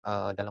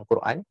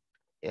Quran.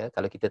 Ya,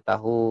 kalau kita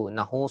tahu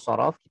nahwu,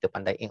 saraf, kita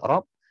pandai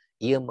i'rab,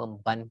 ia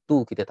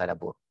membantu kita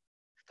tadabbur.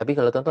 Tapi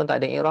kalau tuan-tuan tak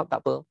ada i'rab,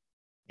 tak apa.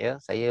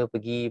 Ya, saya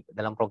pergi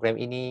dalam program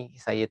ini,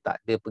 saya tak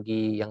ada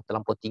pergi yang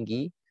terlampau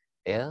tinggi,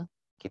 ya,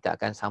 kita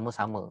akan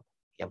sama-sama.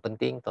 Yang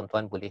penting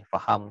tuan-tuan boleh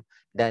faham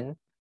dan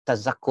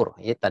tazakkur,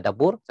 ya,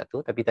 tadabbur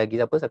satu, tapi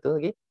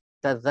satu lagi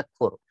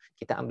tazakkur.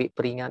 Kita ambil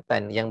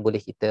peringatan yang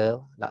boleh kita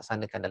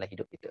laksanakan dalam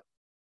hidup kita.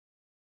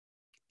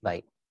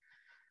 Baik.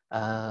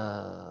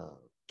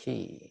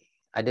 Okey.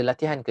 Ada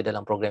latihan ke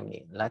dalam program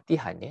ni?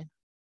 Latihan, ya.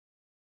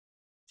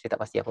 Saya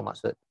tak pasti apa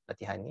maksud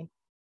latihan ni.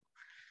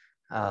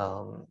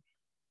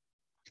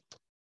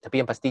 Tapi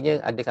yang pastinya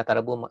ada kata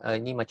tadabbur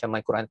ni macam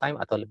My Quran Time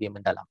atau lebih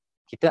mendalam.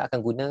 Kita akan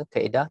guna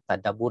kaedah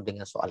tadabbur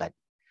dengan soalan.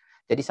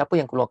 Jadi siapa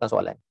yang keluarkan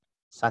soalan?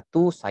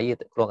 Satu, saya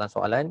keluarkan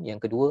soalan.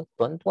 Yang kedua,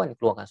 tuan-tuan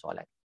keluarkan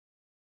soalan.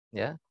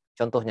 Ya.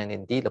 Contohnya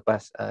nanti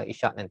lepas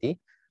isyak nanti,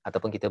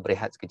 ataupun kita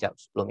berehat sekejap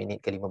 10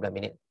 minit ke 15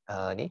 minit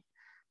ni,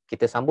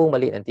 kita sambung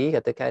balik nanti,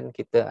 katakan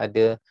kita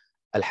ada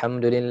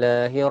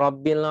Alhamdulillahi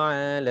Rabbil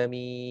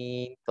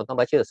Alamin. Tuan-tuan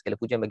baca segala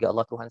pujian bagi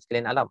Allah Tuhan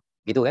sekalian alam.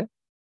 Gitu kan?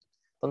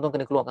 Tuan-tuan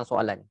kena keluarkan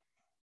soalan.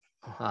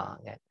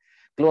 Kan?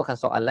 Keluarkan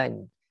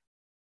soalan.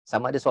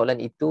 Sama ada soalan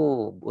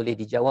itu boleh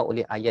dijawab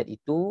oleh ayat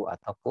itu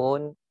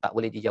ataupun tak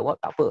boleh dijawab,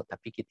 tak apa.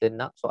 Tapi kita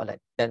nak soalan.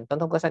 Dan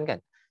tuan-tuan perasan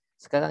kan?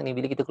 Sekarang ni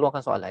bila kita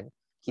keluarkan soalan,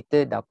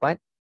 kita dapat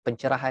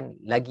pencerahan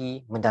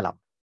lagi mendalam.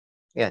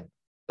 Kan?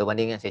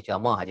 Berbanding dengan saya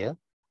ceramah aja,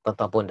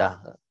 tuan-tuan pun dah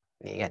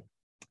ni kan.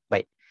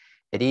 Baik.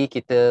 Jadi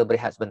kita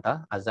berehat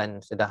sebentar.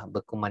 Azan sudah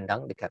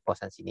berkumandang dekat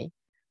kawasan sini.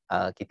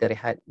 Kita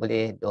rehat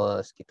boleh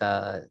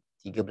sekitar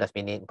 13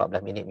 minit,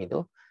 14 minit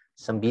gitu.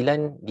 5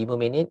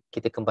 minit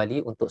kita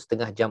kembali untuk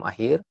setengah jam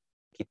akhir.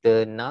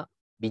 Kita nak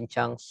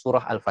bincang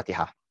surah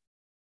Al-Fatihah.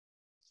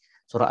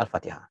 Surah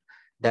Al-Fatihah.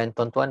 Dan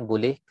tuan-tuan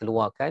boleh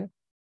keluarkan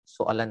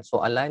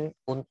soalan-soalan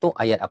untuk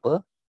ayat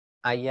apa?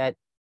 Ayat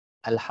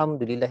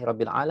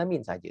Alhamdulillahirabbil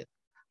alamin saja.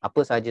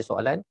 Apa sahaja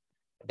soalan,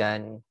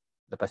 dan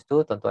lepas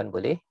tu tuan-tuan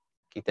boleh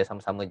kita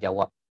sama-sama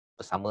jawab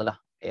bersamalah,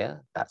 ya.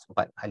 Tak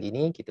sempat hari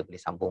ini, kita boleh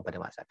sambung pada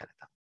masa akan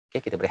datang.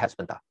 Okey, kita berehat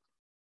sebentar.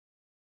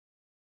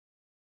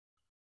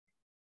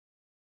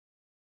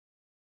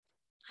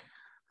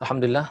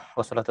 Alhamdulillah,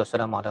 wassalatu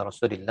wassalamu ala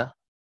Rasulillah.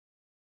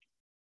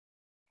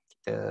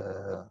 Kita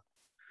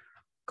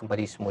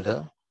kembali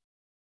semula.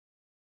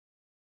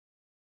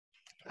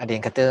 Ada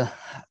yang kata,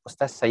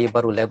 Ustaz, saya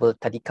baru level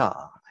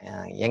tadika.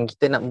 Yang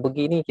kita nak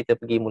pergi ni, kita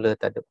pergi mula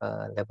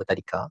level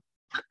tadika.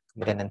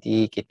 Kemudian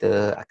nanti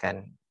kita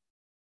akan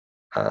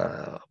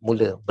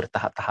mula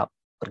bertahap-tahap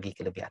pergi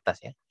ke lebih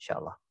atas, ya,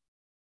 insya-Allah.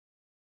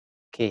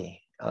 Okey,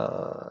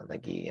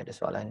 lagi ada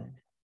soalan?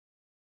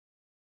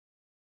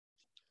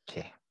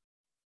 Okey.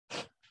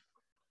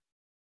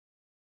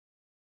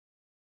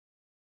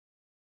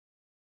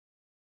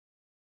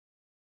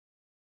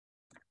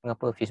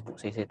 Mengapa Facebook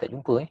saya tak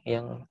jumpa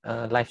yang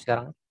live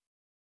sekarang?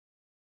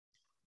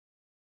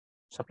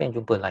 Siapa yang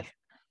jumpa live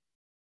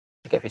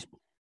dekat Facebook?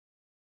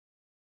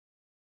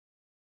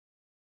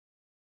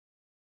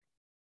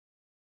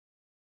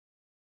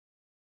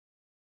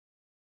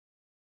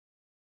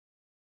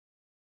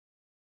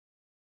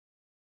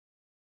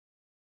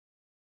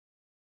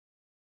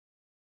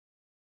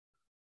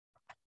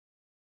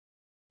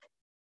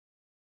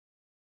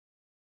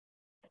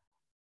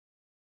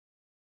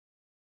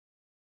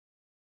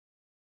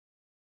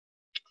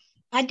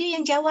 Ada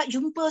yang jawab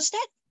jumpa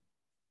Ustaz?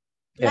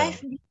 Ya. Live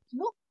di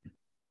Facebook?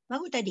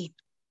 Baru tadi.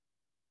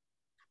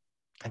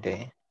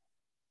 Ada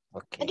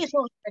Okey. Ada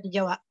seorang tadi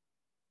jawab.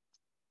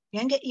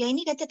 Yang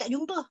ini kata tak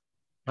jumpa.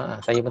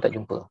 Saya pun tak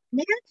jumpa.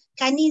 Ya,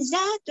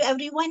 Kaniza to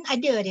everyone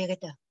ada dia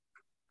kata.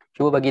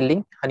 Cuba bagi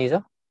link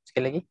Haniza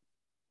sekali lagi.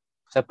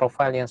 Saya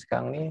profil yang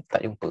sekarang ni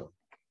tak jumpa.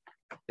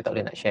 Dia tak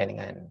boleh nak share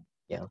dengan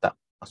yang tak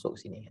masuk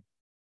sini.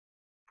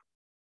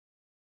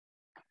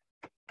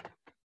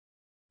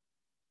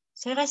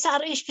 Saya rasa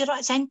RH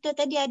Qiroat Center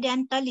tadi ada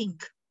hantar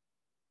link.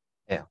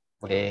 Ya,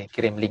 boleh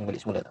kirim link balik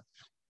semula.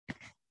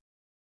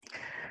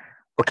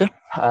 Okey,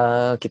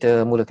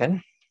 kita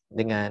mulakan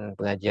dengan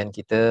pengajian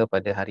kita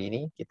pada hari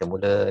ini. Kita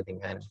mula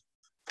dengan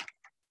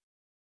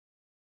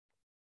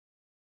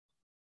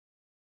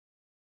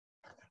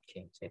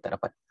saya tak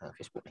dapat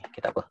Facebook ni.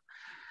 Kita apa?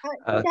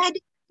 Dah ada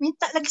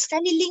minta lagi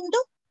sekali link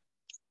tu.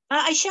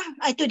 Aisyah,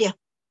 itu dia.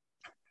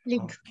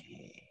 Link.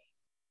 Okay.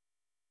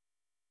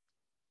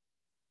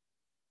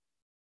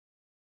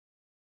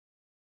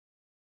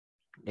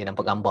 Dia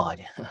nampak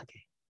gambar je.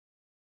 Okay.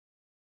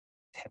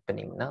 It's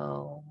happening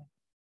now.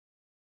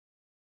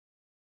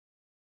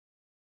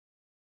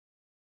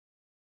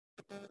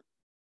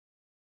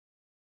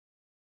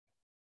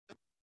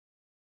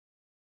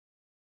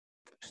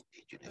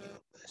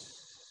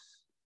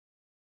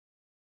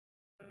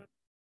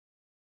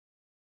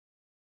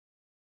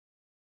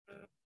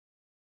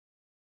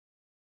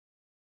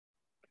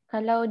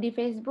 Kalau di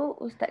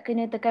Facebook, Ustaz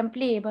kena tekan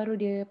play baru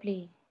dia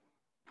play.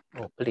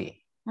 Oh,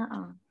 play.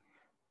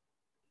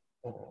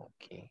 Oh,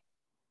 okey.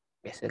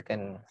 Biasa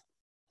kan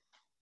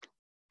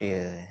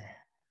dia.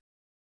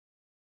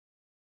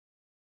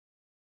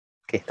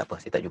 Okey, tak apa,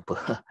 saya tak jumpa.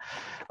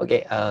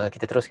 Okey,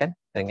 kita teruskan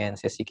dengan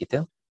sesi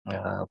kita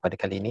pada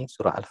kali ini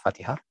surah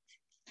Al-Fatihah.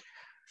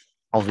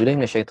 A'udzubillahi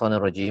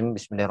minasyaitonirrajim.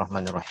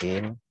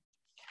 Bismillahirrahmanirrahim.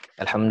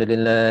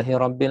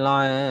 Alhamdulillahirabbil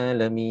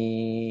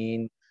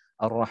alamin.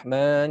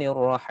 Ar-Rahmanir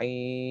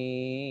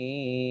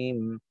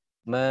Rahim.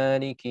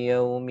 Maliki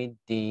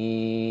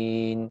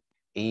yaumiddin.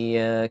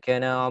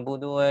 Iyyaka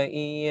na'budu wa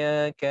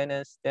iyyaka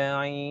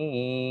nasta'in.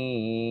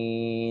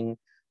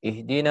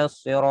 Ihdinas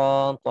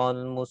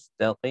siratal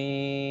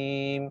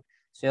mustaqim.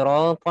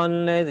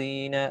 Siratal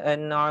ladzina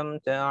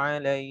an'amta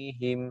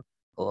 'alaihim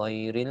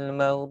ghairil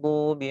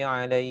maghdubi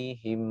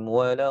 'alaihim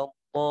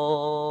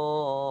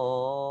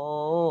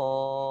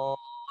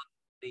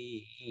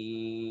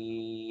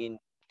waladdallin.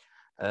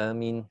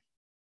 Amin.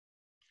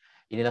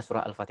 Inilah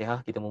surah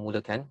Al-Fatihah. Kita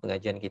memulakan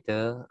pengajian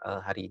kita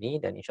hari ini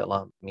dan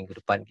insya-Allah minggu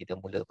depan kita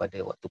mula pada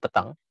waktu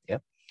petang, ya.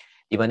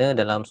 Di mana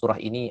dalam surah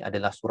ini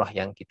adalah surah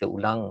yang kita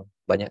ulang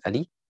banyak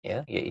kali,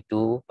 ya,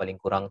 iaitu paling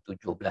kurang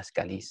 17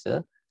 kali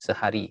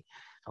sehari.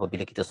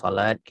 Apabila kita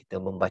solat, kita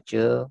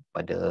membaca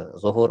pada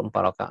Zuhur 4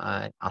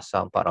 rakaat,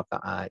 Asar 4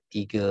 rakaat,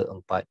 3,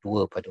 4,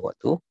 2 pada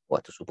waktu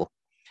subuh.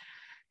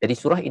 Jadi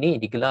surah ini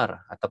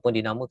digelar ataupun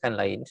dinamakan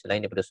lain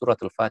selain daripada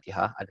suratul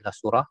Fatihah adalah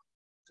surah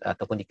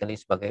ataupun dikenali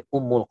sebagai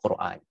Ummul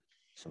Quran.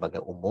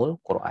 Sebagai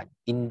Ummul Quran,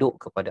 induk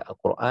kepada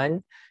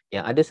Al-Quran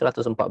yang ada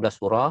 114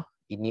 surah.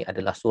 Ini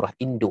adalah surah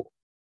induk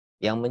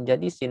yang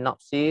menjadi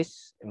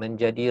sinopsis,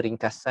 menjadi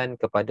ringkasan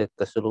kepada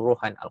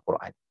keseluruhan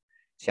Al-Quran.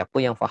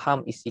 Siapa yang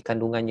faham isi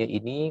kandungannya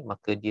ini,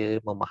 maka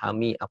dia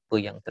memahami apa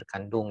yang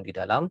terkandung di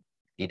dalam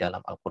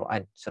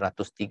Al-Quran,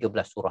 113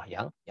 surah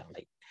yang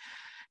lain.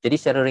 Jadi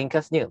secara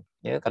ringkasnya,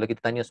 ya, kalau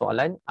kita tanya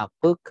soalan,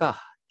 apakah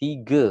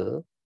 3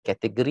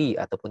 kategori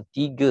ataupun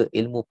 3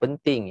 ilmu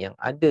penting yang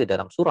ada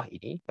dalam surah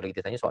ini? Kalau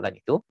kita tanya soalan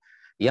itu,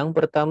 yang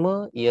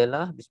pertama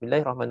ialah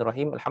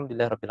Bismillahirrahmanirrahim,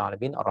 Alhamdulillahirabbil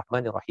alamin,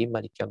 Ar-Rahmanir-Rahim,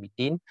 Maliki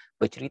yaumiddin,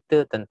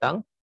 bercerita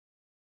tentang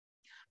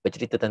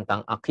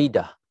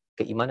akidah,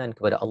 keimanan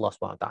kepada Allah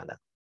SWT.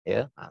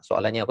 Ya,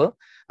 soalannya apa?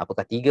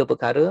 Apakah 3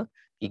 perkara,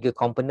 3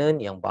 komponen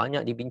yang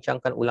banyak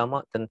dibincangkan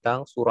ulama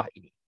tentang surah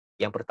ini?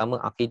 Yang pertama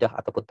akidah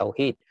ataupun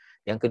tauhid.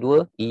 Yang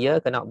kedua,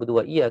 iyyaka na'budu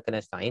wa iyyaka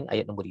nasta'in,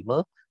 ayat nombor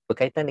 5,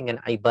 berkaitan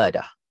dengan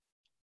ibadah,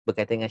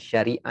 berkaitan dengan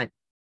syariat,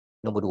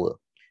 nombor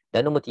 2.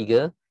 Dan nombor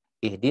 3,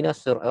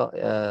 ihdinas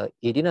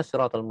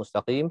siratal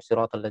mustaqim,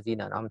 siratal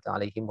ladzina an'amta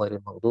 'alaihim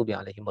ghairil maghdubi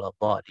 'alaihim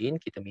waladdallin.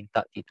 Kita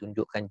minta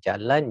ditunjukkan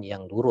jalan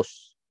yang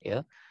lurus,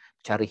 ya,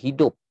 cara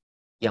hidup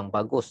yang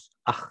bagus,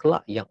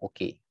 akhlak yang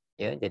okey,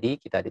 ya. Jadi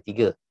kita ada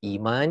 3,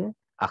 iman,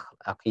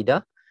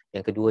 akidah,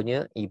 yang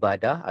keduanya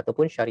ibadah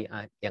ataupun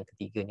syariat, yang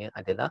ketiganya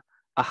adalah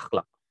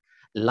akhlak,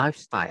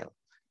 lifestyle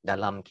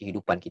dalam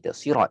kehidupan kita,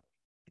 sirat.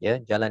 ya,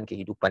 jalan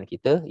kehidupan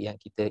kita yang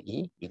kita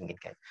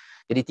inginkan.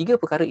 Jadi 3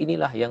 perkara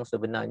inilah yang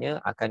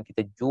sebenarnya akan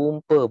kita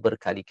jumpa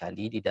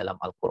berkali-kali di dalam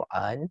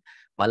Al-Quran.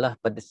 Malah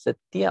pada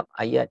setiap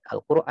ayat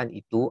Al-Quran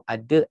itu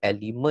ada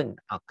elemen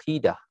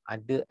akidah,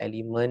 ada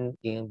elemen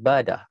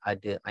ibadah,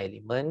 ada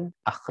elemen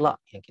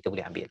akhlak yang kita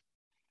boleh ambil.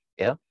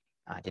 Ya.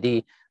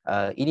 Jadi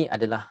ini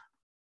adalah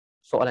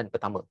soalan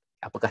pertama.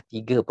 Apakah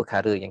 3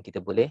 perkara yang kita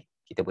boleh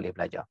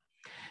belajar?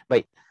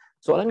 Baik.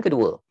 Soalan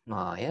kedua.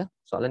 Ya,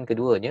 soalan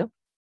keduanya,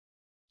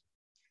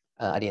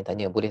 ada yang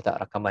tanya, boleh tak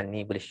rakaman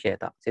ni boleh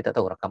share tak? Saya tak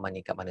tahu rakaman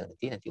ni kat mana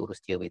nanti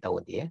urus dia beritahu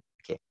nanti ya.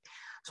 Okey.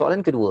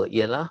 Soalan kedua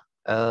ialah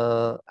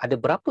ada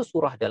berapa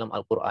surah dalam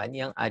Al-Quran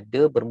yang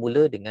ada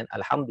bermula dengan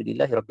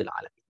Alhamdulillahirabbil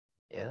alamin.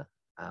 Ya.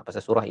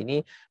 Pasal surah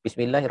ini,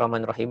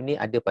 Bismillahirrahmanirrahim ni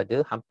ada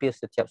pada hampir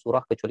setiap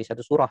surah kecuali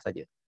satu surah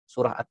saja.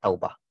 Surah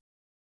At-Taubah.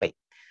 Baik.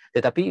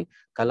 Tetapi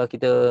kalau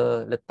kita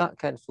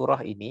letakkan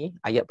surah ini,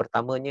 ayat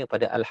pertamanya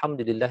pada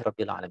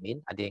Alhamdulillahirabbil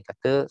alamin, ada yang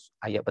kata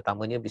ayat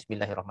pertamanya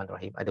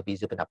Bismillahirrahmanirrahim, ada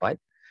beza pendapat.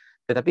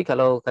 Tetapi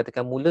kalau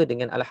katakan mula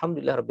dengan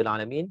Alhamdulillahirabbil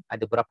alamin,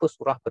 ada berapa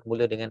surah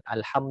bermula dengan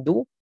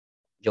Alhamdu?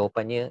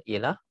 Jawapannya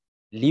ialah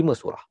 5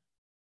 surah.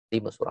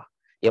 5 surah.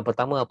 Yang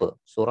pertama apa?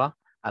 Surah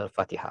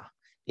Al-Fatihah.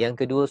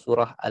 Yang kedua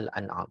surah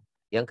Al-An'am.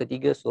 Yang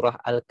ketiga surah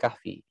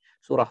Al-Kahfi,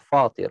 surah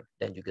Fatir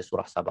dan juga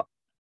surah Sabah.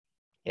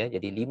 Ya,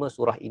 jadi 5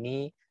 surah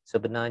ini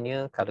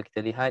sebenarnya kalau kita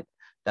lihat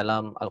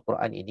dalam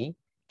Al-Quran ini,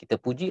 kita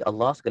puji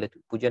Allah, segala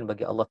pujian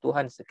bagi Allah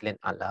Tuhan sekalian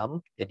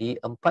alam. Jadi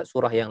 4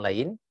 surah yang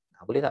lain,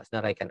 boleh tak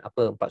senaraikan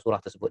apa 4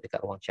 surah tersebut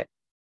dekat ruang chat?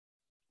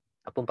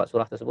 Apa 4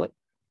 surah tersebut?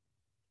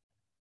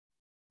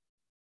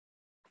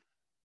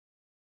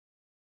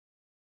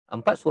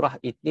 4 surah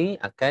ini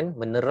akan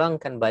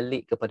menerangkan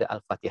balik kepada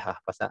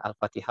Al-Fatihah. Pasal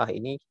Al-Fatihah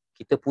ini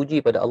kita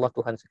puji pada Allah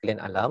Tuhan sekalian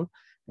alam.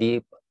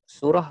 Di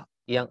surah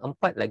yang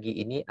 4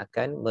 lagi ini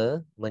akan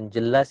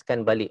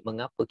menjelaskan balik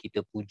mengapa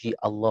kita puji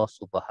Allah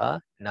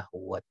Subhanahu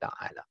wa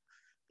taala.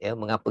 Ya,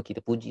 mengapa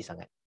kita puji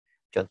sangat.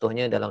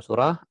 Contohnya dalam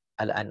surah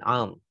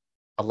Al-An'am,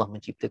 Allah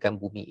menciptakan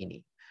bumi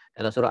ini.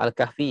 Dalam surah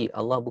Al-Kahfi,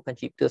 Allah bukan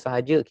cipta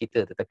sahaja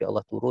kita, tetapi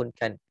Allah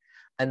turunkan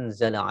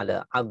anzala ala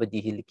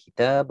abdihil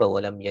kitaba wa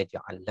lam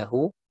yaj'al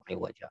lahu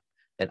iwaja.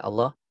 Dan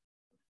Allah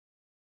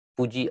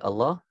puji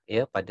Allah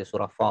ya pada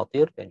surah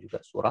Fatir dan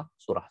juga surah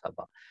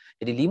Sabah.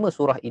 Jadi 5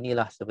 surah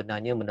inilah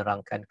sebenarnya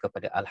menerangkan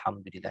kepada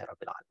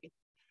Alhamdulillahirabbil alamin.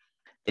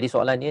 Jadi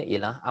soalannya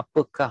ialah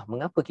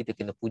mengapa kita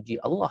kena puji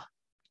Allah?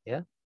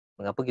 Ya.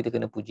 Mengapa kita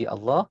kena puji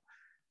Allah?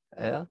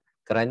 Ya,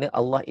 kerana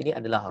Allah ini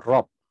adalah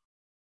Rabb.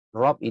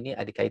 Rabb ini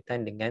ada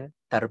kaitan dengan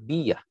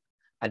tarbiyah.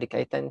 Ada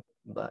kaitan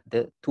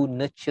to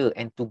nurture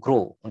and to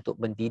grow, untuk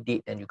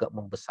mendidik dan juga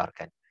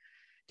membesarkan.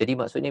 Jadi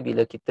maksudnya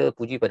bila kita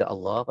puji pada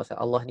Allah, pasal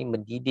Allah ni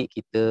mendidik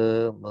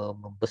kita,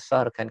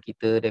 membesarkan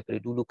kita daripada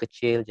dulu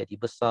kecil jadi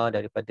besar,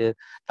 daripada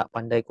tak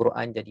pandai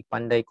Quran jadi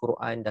pandai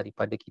Quran,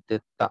 daripada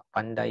kita tak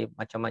pandai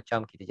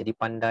macam-macam kita jadi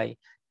pandai,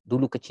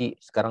 dulu kecil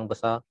sekarang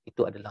besar,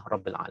 itu adalah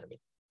Rabbul Alamin.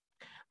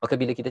 Maka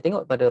bila kita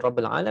tengok pada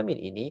Rabbul Alamin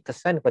ini,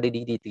 kesan pada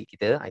diri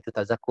kita, itu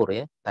tazakkur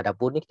ya.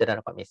 Tadabbur ni kita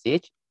dah dapat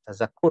mesej.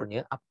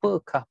 Tazakkurnya,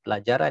 apakah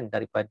pelajaran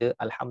daripada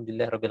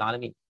Alhamdulillah Rabbil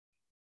Alamin?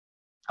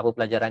 Apa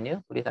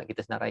pelajarannya? Boleh tak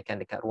kita senaraikan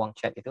dekat ruang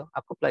chat itu?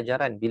 Apa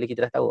pelajaran bila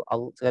kita dah tahu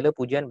segala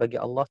pujian bagi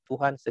Allah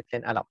Tuhan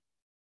sekalian alam?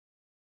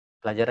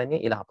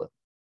 Pelajarannya ialah apa?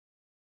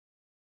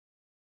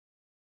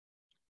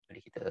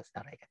 Boleh kita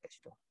senaraikan kat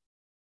situ.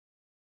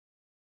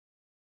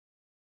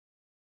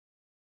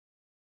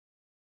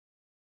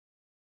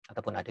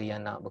 Ataupun ada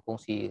yang nak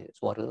berkongsi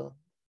suara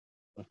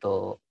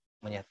untuk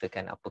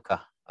menyatakan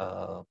apakah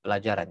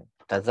pelajaran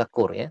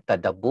tazakkur ya,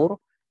 tadabbur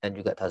dan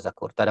juga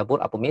tazakkur.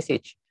 Tadabbur apa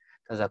mesej?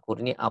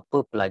 Tazakkur ni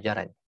apa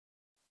pelajaran?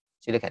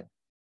 Silakan.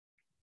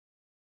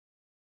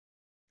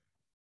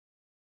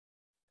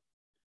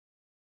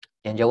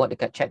 Yang jawab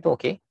dekat chat tu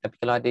okey, tapi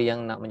kalau ada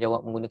yang nak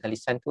menjawab menggunakan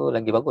lisan tu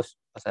lagi bagus.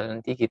 Pasal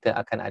nanti kita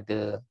akan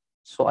ada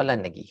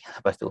soalan lagi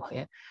lepas tu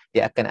ya.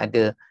 Dia akan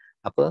ada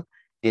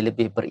dia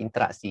lebih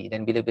berinteraksi,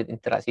 dan bila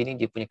berinteraksi ni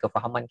dia punya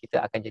kefahaman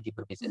kita akan jadi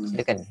berbeza.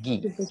 Silakan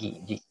Gi.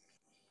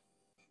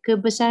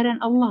 Kebesaran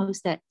Allah,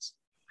 Ustaz.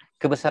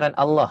 Kebesaran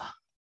Allah.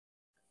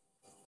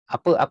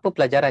 Apa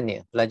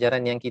pelajarannya?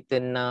 Pelajaran yang kita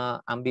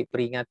nak ambil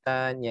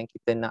peringatan, yang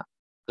kita nak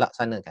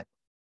laksanakan.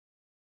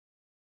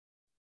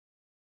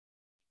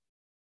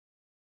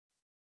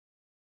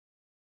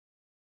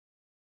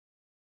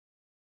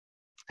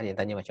 Ada yang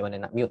tanya macam mana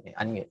nak mute ni,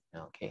 unmute.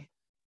 Okey.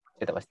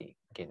 Saya tak pasti.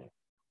 Mungkin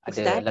ada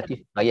Ustaz? Latif.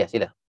 Ya,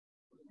 sila.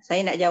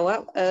 Saya nak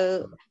jawab,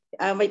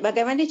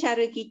 bagaimana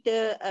cara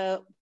kita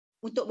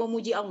untuk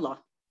memuji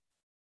Allah?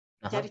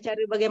 Cara-cara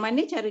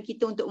bagaimana cara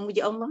kita untuk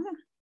memuji Allah?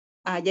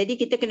 Jadi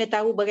kita kena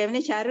tahu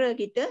bagaimana cara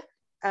kita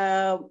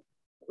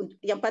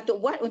yang patut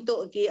buat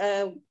untuk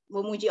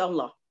memuji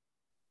Allah.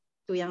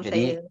 Itu yang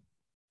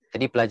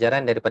Jadi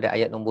pelajaran daripada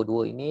ayat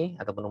nombor 2 ini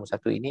ataupun nombor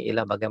 1 ini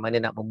ialah bagaimana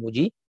nak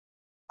memuji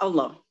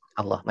Allah.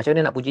 Macam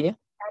mana nak pujinya?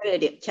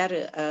 Cara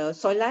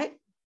solat,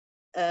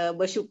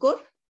 bersyukur,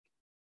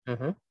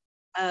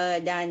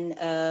 dan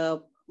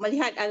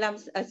melihat alam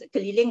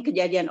keliling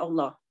kejadian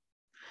Allah.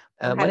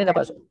 Mana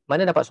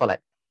dapat solat?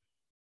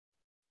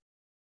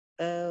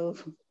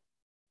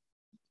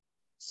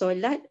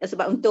 solat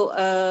sebab untuk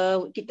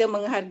kita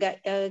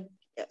menghargai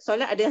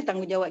solat adalah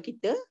tanggungjawab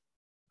kita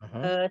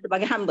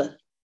sebagai hamba.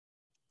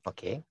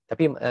 Okey,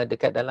 tapi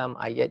dekat dalam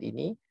ayat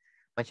ini,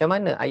 macam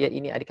mana ayat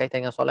ini ada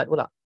kaitan dengan solat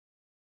pula?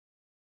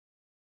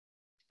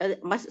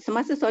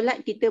 Semasa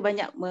solat kita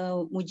banyak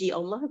memuji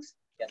Allah.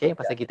 Okey,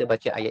 pasal kita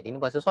baca ayat ini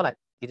masa solat.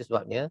 Itu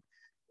sebabnya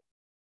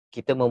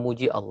kita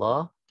memuji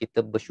Allah, kita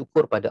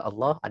bersyukur pada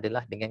Allah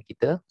adalah dengan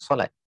kita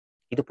solat.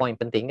 Itu poin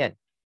penting kan?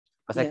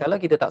 Pasal kalau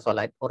kita tak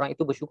solat, orang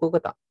itu bersyukur ke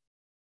tak?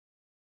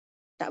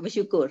 Tak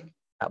bersyukur.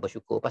 Tak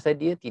bersyukur. Pasal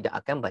dia tidak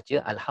akan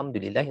baca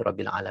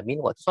Alhamdulillahirabbil alamin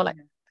waktu solat.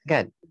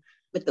 Kan?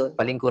 Betul.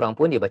 Paling kurang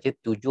pun dia baca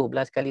 17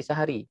 kali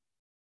sehari.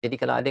 Jadi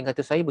kalau ada yang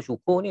kata saya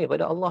bersyukur ni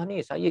pada Allah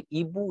ni, saya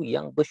ibu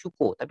yang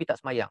bersyukur tapi tak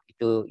semayang,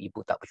 itu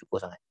ibu tak bersyukur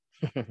sangat.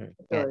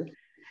 Kan?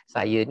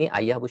 Saya ni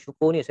ayah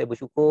bersyukur ni, saya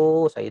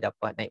bersyukur saya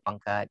dapat naik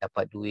pangkat,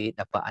 dapat duit,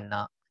 dapat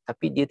anak,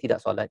 tapi dia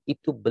tidak solat,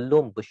 itu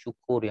belum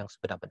bersyukur yang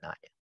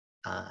sebenar-benarnya.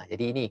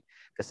 Jadi ini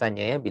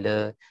kesannya ya,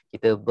 bila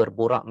kita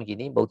berborak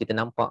begini baru kita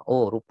nampak,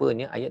 oh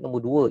rupanya ayat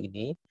nombor 2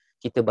 ini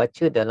kita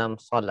baca dalam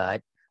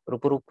solat,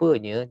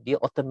 rupa-rupanya dia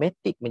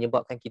automatik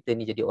menyebabkan kita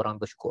ni jadi orang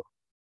bersyukur.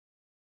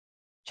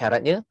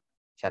 Syaratnya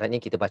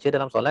kita baca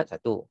dalam solat,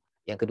 satu.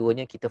 Yang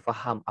keduanya kita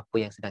faham apa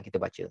yang sedang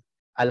kita baca.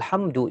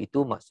 Alhamdu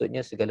itu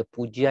maksudnya segala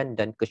pujian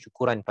dan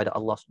kesyukuran pada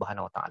Allah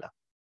Subhanahu Wa Taala.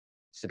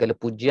 Segala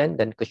pujian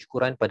dan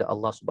kesyukuran pada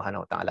Allah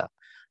Subhanahu Wa Taala.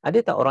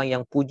 Ada tak orang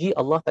yang puji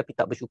Allah tapi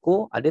tak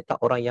bersyukur? Ada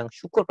tak orang yang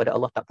syukur pada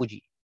Allah tak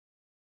puji?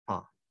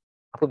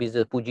 Apa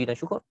beza puji dan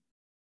syukur?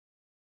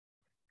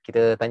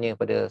 Kita tanya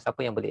pada siapa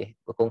yang boleh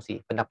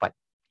berkongsi pendapat.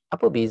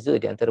 Apa beza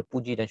di antara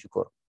puji dan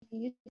syukur?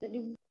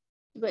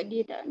 Sebab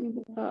dia tak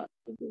buka.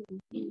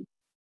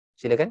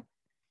 Silakan.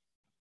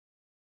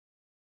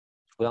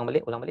 Ulang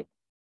balik.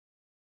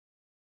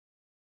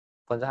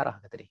 Puan Zahra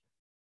kata tadi.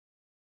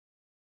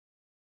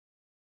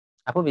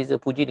 Apa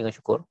beza puji dengan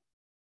syukur?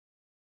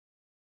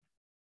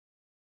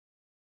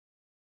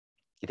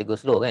 Kita go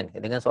slow kan?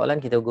 Dengan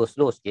soalan kita go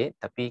slow sikit,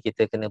 tapi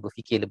kita kena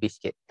berfikir lebih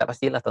sikit. Tak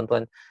pastilah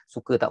tuan-tuan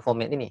suka tak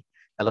format ini.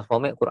 Kalau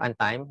format Quran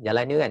Time,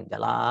 jalan je kan?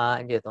 Jalan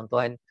je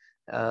tuan-tuan.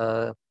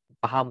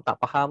 Faham tak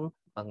faham,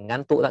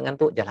 ngantuk tak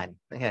ngantuk, jalan.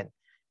 Kan?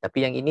 Tapi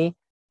yang ini,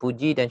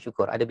 puji dan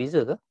syukur. Ada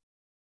beza ke?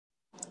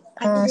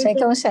 Saya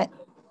kan Ustaz.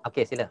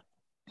 Okey, sila.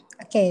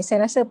 Okey,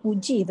 saya rasa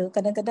puji tu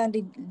kadang-kadang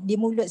di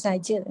mulut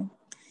saja.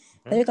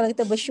 Tapi kalau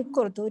kita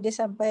bersyukur tu dia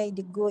sampai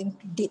dia go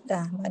into deep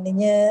lah.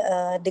 Maknanya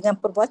dengan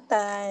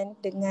perbuatan,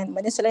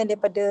 maknanya selain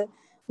daripada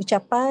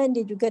ucapan,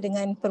 dia juga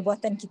dengan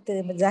perbuatan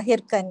kita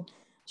menzahirkan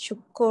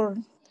syukur,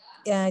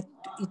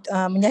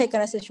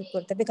 menyahirkan rasa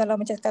syukur. Tapi kalau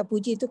macam kata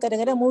puji tu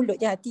kadang-kadang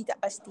mulut je, hati tak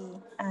pasti.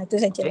 Itu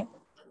saja.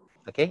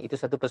 Okey, itu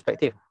satu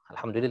perspektif.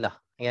 Alhamdulillah,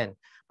 kan?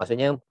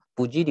 Maksudnya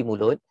puji di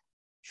mulut,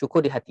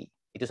 syukur di hati.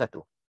 Itu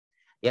satu.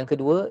 Yang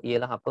kedua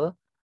ialah apa?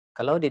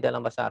 Kalau di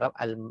dalam bahasa Arab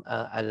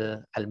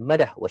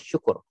al-madah wa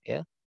syukur,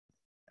 ya.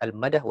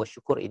 Al-madah wa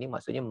syukur ini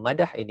maksudnya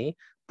madah ini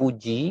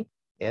puji,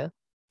 ya.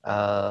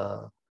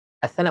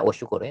 As-sana wa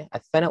syukur, ya.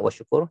 As-sana wa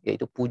syukur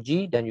iaitu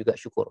puji dan juga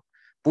syukur.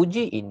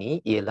 Puji ini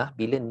ialah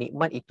bila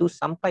nikmat itu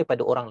sampai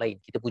pada orang lain,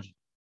 kita puji.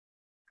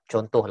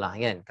 Contohlah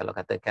kan, kalau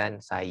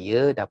katakan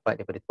saya dapat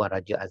daripada Tuan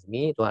Raja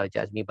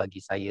Azmi bagi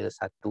saya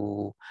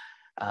satu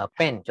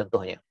pen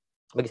contohnya.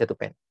 Bagi satu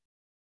pen.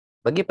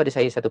 Bagi pada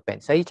saya satu pen.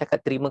 Saya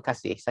cakap terima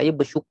kasih. Saya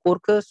bersyukur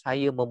ke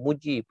saya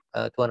memuji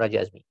Tuan Raja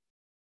Azmi?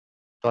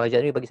 Tuan Raja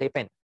Azmi bagi saya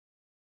pen.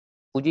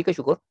 Puji ke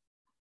syukur?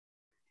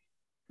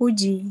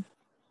 Puji.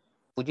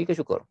 Puji ke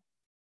syukur?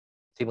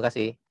 Terima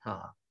kasih.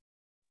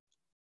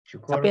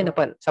 Syukur.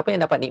 Siapa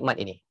yang dapat nikmat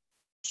ini?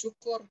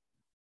 Syukur.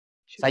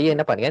 Saya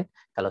yang dapat kan?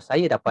 Kalau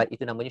saya dapat,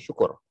 itu namanya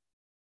syukur.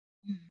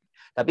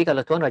 Tapi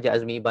kalau Tuan Raja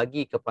Azmi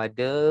bagi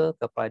kepada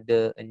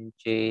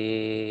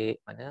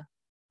Encik mana?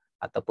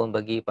 Ataupun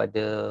bagi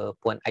pada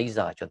Puan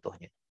Aiza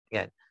contohnya,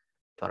 kan?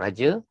 Tuan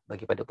Raja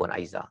bagi pada Puan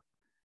Aiza.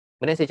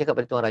 Kemudian saya cakap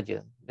pada Tuan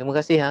Raja, terima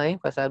kasih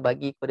pasal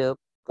bagi kepada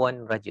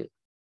Puan Raja.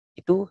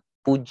 Itu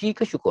puji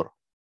ke syukur?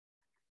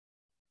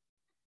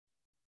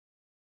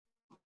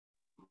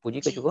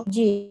 Puji ke syukur?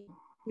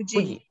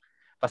 Puji.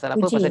 Pasal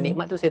apa? Pasal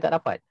nikmat tu saya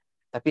tak dapat.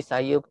 Tapi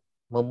saya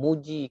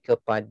memuji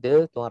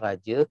kepada Tuan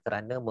Raja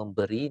kerana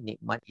memberi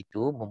nikmat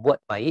itu,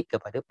 membuat baik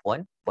kepada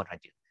Puan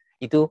Raja.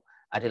 Itu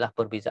adalah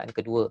perbezaan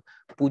kedua,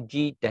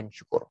 puji dan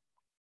syukur.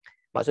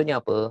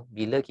 Maksudnya apa?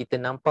 Bila kita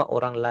nampak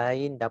orang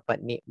lain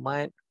dapat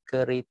nikmat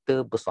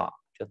kereta besar,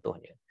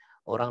 contohnya.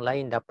 Orang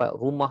lain dapat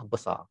rumah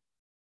besar.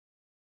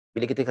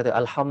 Bila kita kata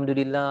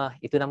Alhamdulillah,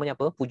 itu namanya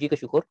apa? Puji ke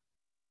syukur?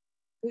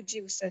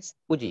 Puji, Ustaz.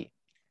 Puji.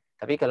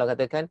 Tapi kalau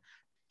katakan,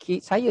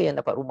 saya yang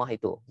dapat rumah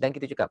itu, dan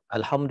kita cakap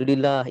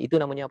Alhamdulillah,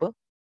 itu namanya apa?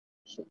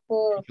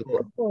 Syukur.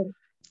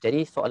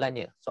 Jadi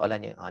soalannya,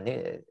 ni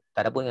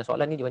Tadabbur dengan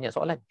soalan ni dia banyak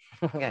soalan.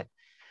 Kan?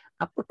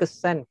 Apa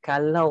kesan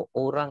kalau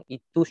orang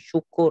itu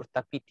syukur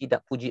tapi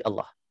tidak puji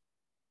Allah?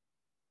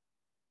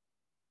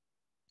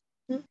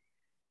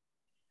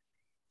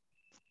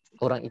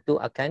 Orang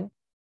itu akan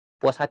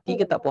puas hati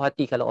ke tak puas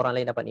hati kalau orang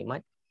lain dapat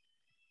nikmat?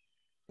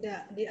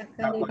 Tak, dia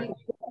akan jadi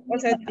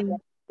puas hati.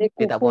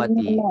 Dia tak puas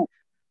hati.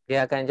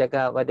 Dia akan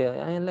cakap pada,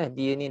 alah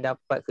dia ni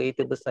dapat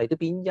kereta besar, itu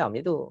pinjam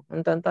je tu.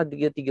 Entah-entah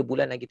 3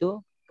 bulan lagi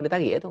tu, kena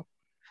tarik lah tu.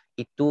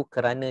 Itu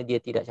kerana dia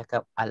tidak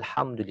cakap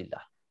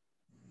Alhamdulillah.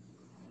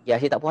 Dia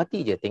asyik tak puas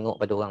hati je tengok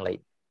pada orang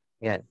lain.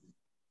 Kan?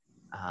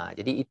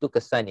 Jadi itu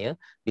kesannya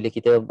bila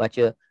kita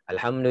baca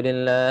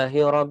Alhamdulillahi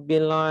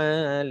Rabbil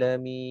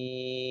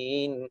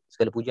Alamin.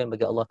 Segala pujian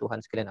bagi Allah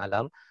Tuhan sekalian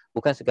alam.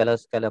 Bukan segala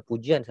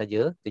pujian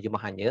saja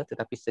terjemahannya,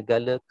 tetapi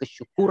segala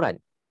kesyukuran.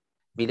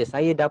 Bila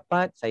saya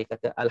dapat, saya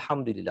kata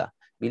Alhamdulillah.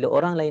 Bila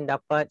orang lain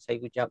dapat, saya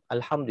ucap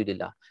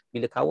Alhamdulillah.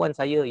 Bila kawan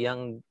saya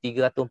yang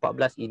 314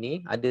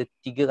 ini, ada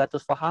 300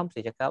 faham,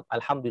 saya cakap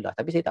Alhamdulillah.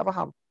 Tapi saya tak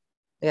faham.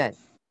 Kan?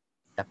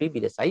 Tapi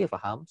bila saya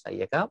faham,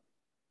 saya cakap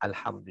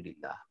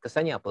Alhamdulillah.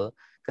 Kesannya apa?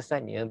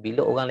 Kesannya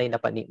bila orang lain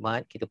dapat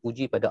nikmat, kita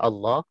puji pada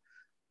Allah.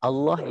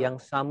 Allah yang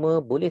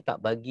sama boleh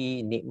tak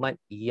bagi nikmat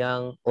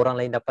yang orang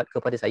lain dapat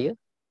kepada saya?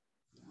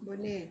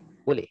 Boleh.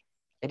 Boleh.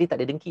 Jadi tak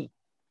ada dengki.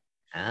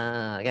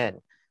 Kan?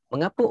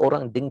 Mengapa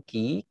orang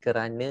dengki?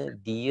 Kerana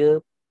dia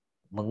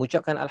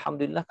mengucapkan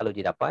Alhamdulillah kalau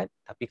dia dapat,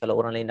 tapi kalau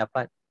orang lain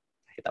dapat,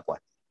 dia tak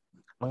puas.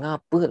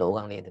 Mengapalah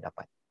orang lain dia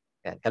dapat?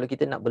 Kan? Kalau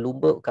kita nak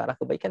berlumba ke arah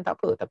kebaikan,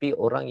 tak apa. Tapi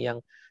orang yang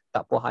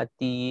tak puas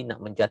hati, nak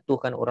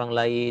menjatuhkan orang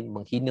lain,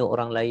 menghina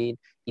orang lain,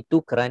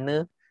 itu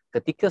kerana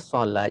ketika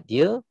solat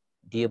dia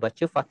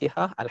baca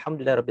Fatihah,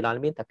 Alhamdulillah Rabbil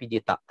Alamin, tapi dia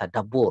tak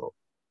tadabbur.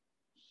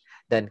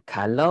 Dan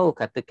kalau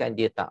katakan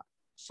dia tak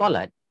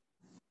solat,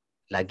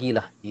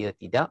 lagilah dia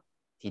tidak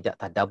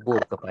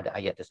tadabbur kepada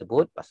ayat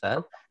tersebut,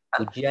 pasal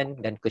pujian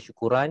dan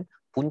kesyukuran,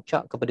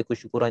 puncak kepada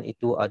kesyukuran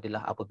itu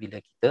adalah apabila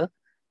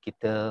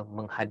kita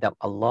menghadap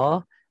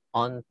Allah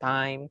on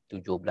time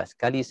 17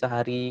 kali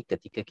sehari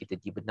ketika kita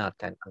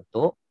dibenarkan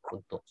untuk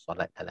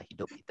solat dalam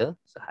hidup kita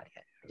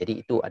seharian.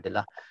 Jadi itu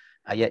adalah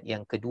ayat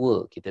yang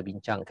kedua kita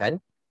bincangkan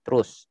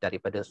terus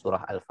daripada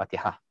surah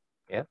Al-Fatihah,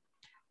 ya.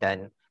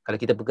 Dan kalau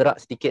kita bergerak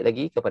sedikit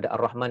lagi kepada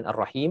Ar-Rahman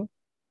Ar-Rahim,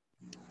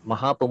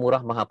 Maha Pemurah,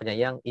 Maha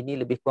Penyayang, ini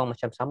lebih kurang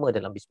macam sama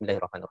dalam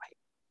Bismillahirrahmanirrahim.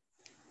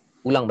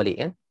 Ulang balik,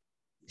 kan?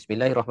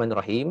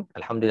 Bismillahirrahmanirrahim,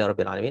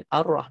 Alhamdulillahirabbil alamin,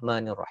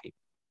 Ar-Rahmanir-Rahim.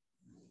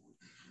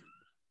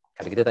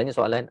 Kalau kita tanya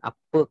soalan,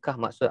 apakah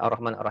maksud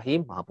Ar-Rahman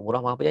Ar-Rahim? Maha Pemurah,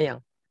 Maha Penyayang.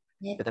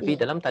 Tetapi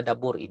dalam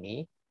tadabbur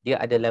ini, dia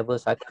ada level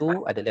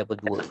 1, ada level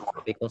 2.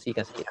 Saya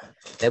kongsikan sikit.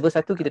 Level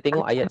 1 kita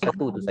tengok ayat 1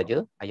 tu saja,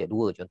 ayat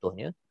 2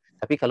 contohnya.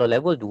 Tapi kalau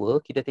level 2,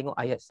 kita tengok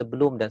ayat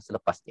sebelum dan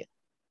selepasnya.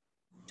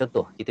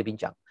 Contoh, kita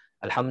bincang.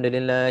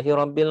 Alhamdulillahi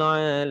Rabbil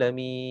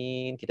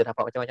Alamin. Kita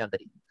dapat macam-macam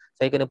tadi.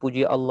 Saya kena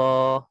puji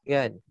Allah,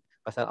 kan?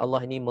 Pasal Allah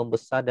ini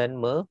membesar dan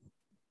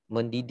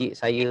mendidik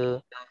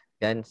saya.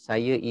 Dan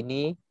saya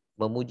ini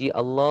memuji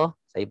Allah.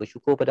 Saya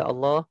bersyukur pada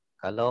Allah.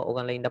 Kalau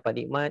orang lain dapat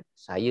nikmat,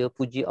 saya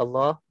puji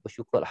Allah.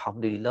 Bersyukur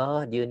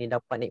Alhamdulillah dia ni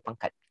dapat naik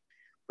pangkat.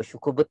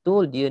 Bersyukur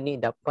betul dia ni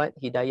dapat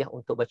hidayah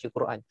untuk baca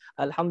Quran.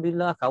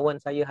 Alhamdulillah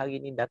kawan saya hari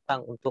ni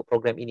datang untuk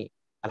program ini.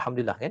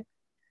 Alhamdulillah, kan?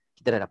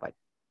 Kita dah dapat.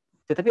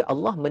 Tetapi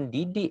Allah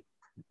mendidik,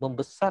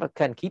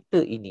 membesarkan kita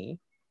ini,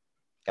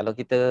 kalau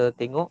kita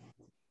tengok,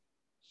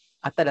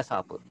 atas dasar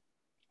apa?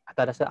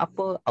 Atas dasar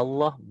apa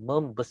Allah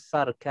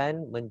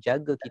membesarkan,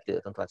 menjaga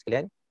kita, tuan-tuan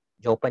sekalian?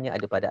 Jawapannya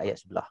ada pada ayat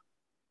sebelah.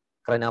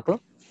 Kerana apa?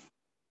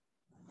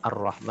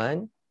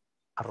 Ar-Rahman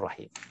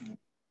Ar-Rahim.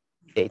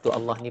 Iaitu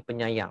Allah ni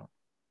penyayang.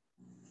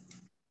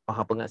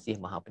 Maha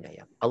pengasih, Maha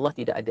penyayang. Allah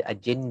tidak ada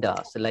agenda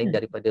selain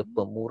daripada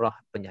pemurah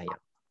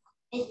penyayang.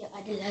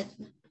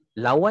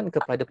 Lawan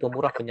kepada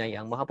pemurah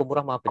penyayang, Maha Pemurah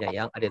Maha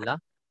Penyayang adalah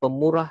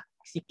pemurah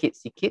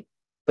sikit-sikit,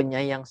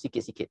 penyayang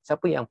sikit-sikit.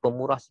 Siapa yang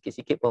pemurah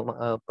sikit-sikit,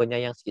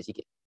 penyayang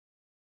sikit-sikit?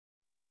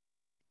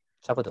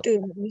 Siapa tu?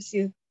 Kita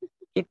manusia.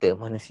 Kita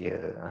manusia.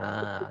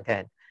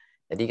 Kan?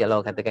 Jadi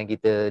kalau katakan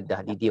kita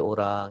dah didik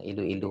orang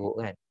elok-elok,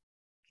 kan?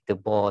 Kita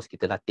bos,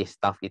 kita latih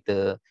staff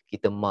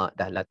kita mak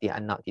dah latih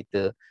anak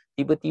kita.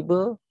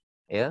 Tiba-tiba,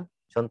 ya,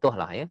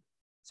 contohlah, ya.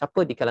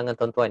 Siapa di kalangan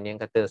tuan-tuan yang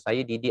kata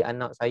saya didik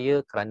anak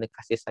saya kerana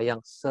kasih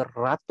sayang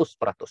 100%?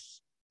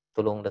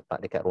 Tolong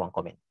letak dekat ruang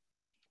komen.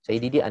 Saya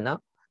didik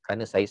anak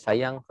kerana saya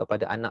sayang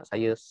kepada anak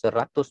saya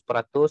 100%,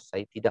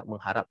 saya tidak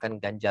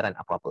mengharapkan ganjaran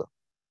apa-apa.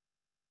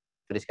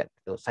 Tulis kat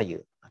saya.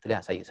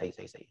 Tulis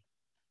saya.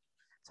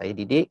 Saya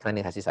didik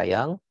kerana kasih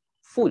sayang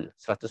full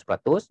 100%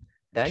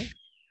 dan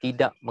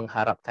tidak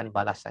mengharapkan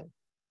balasan.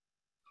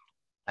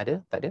 Ada?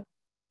 Tak ada?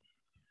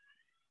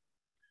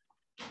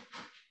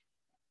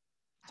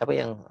 Siapa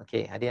yang,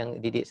 okey, ada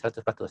yang didik 100%,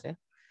 ya?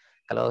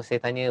 Kalau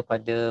saya tanya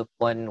pada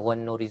Puan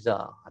Wan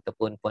Noriza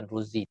ataupun Puan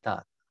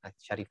Rosita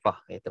Syarifah,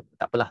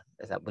 tak apalah,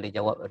 saya boleh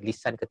jawab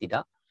lisan ke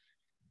tidak.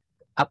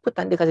 Apa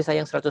tanda kasih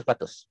sayang 100%?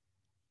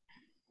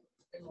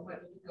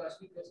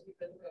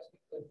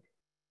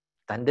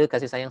 Tanda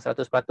kasih sayang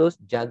 100%,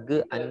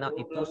 jaga anak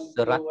itu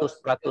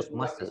 100%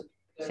 masa.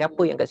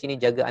 Siapa yang kat sini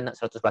jaga anak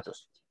 100%?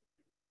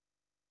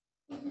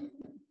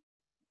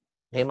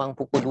 Memang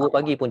pukul 2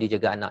 pagi pun dia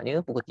jaga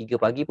anaknya, pukul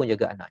 3 pagi pun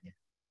jaga anaknya.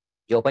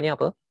 Jawapannya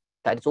apa?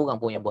 Tak ada seorang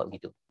pun yang buat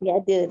begitu.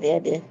 Dia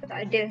ada.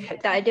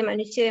 Tak ada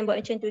manusia yang buat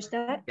macam tu,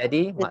 Ustaz.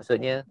 Jadi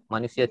maksudnya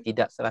manusia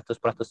tidak 100%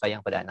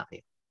 sayang pada anak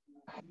dia.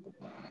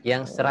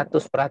 Yang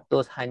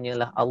 100%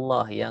 hanyalah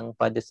Allah yang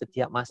pada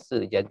setiap masa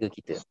jaga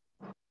kita.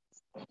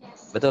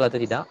 Betul atau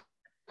tidak?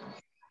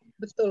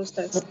 Betul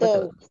Ustaz.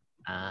 Betul.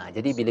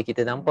 Jadi bila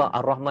kita nampak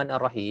Ar-Rahman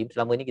Ar-Rahim,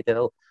 selama ni kita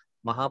tahu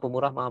Maha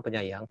Pemurah, Maha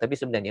Penyayang, tapi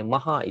sebenarnya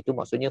Maha itu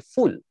maksudnya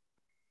full.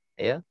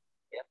 Ya.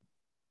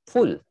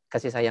 Full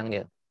kasih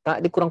sayangnya. Tak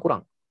ada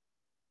kurang-kurang.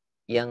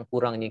 Yang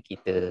kurangnya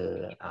kita,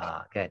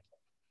 kan.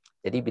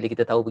 Jadi bila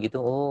kita tahu begitu,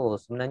 oh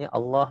sebenarnya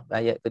Allah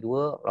ayat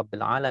kedua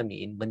Rabbil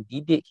Alamin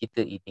mendidik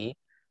kita ini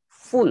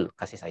full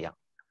kasih sayang.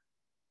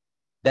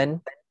 Dan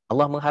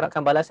Allah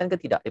mengharapkan balasan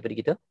ke tidak daripada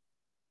kita?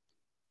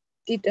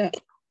 Tidak.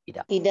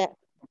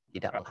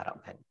 Tidak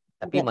mengharapkan.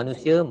 Tapi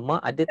manusia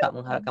ada tak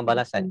mengharapkan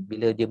balasan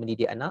bila dia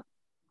mendidik anak?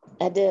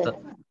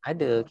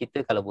 Ada.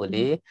 Kita kalau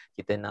boleh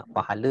kita nak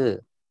pahala,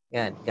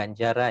 kan,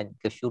 ganjaran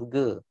ke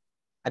syurga.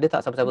 Ada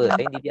tak siapa-siapa?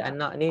 Saya didik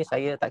anak ni,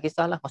 saya tak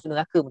kisahlah masuk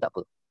neraka pun tak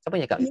apa. Siapa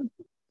yang cakap?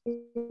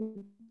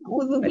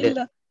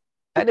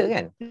 Tak ada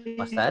kan?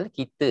 Pasal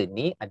kita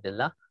ni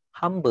adalah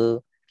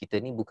hamba. Kita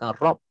ni bukan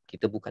Rob,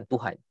 kita bukan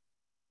Tuhan.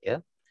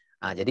 Ya.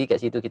 Jadi kat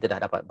situ kita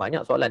dah dapat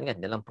banyak soalan kan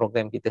dalam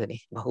program kita ni.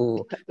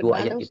 Baru 2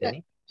 ayat kita ni.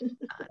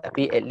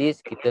 Tapi at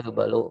least kita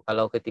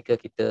kalau ketika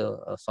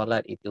kita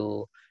solat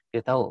itu,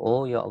 kita tahu,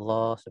 oh ya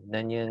Allah,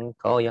 sebenarnya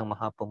Engkau yang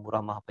Maha Pemurah,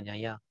 Maha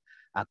Penyayang.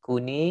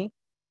 Aku ni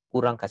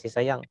kurang kasih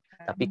sayang.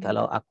 Tapi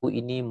kalau aku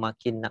ini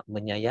makin nak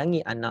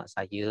menyayangi anak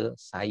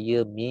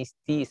saya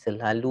mesti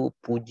selalu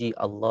puji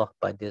Allah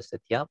pada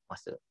setiap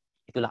masa.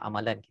 Itulah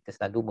amalan kita,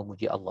 selalu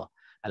memuji Allah.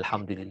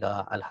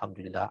 Alhamdulillah,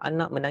 Alhamdulillah.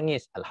 Anak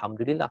menangis,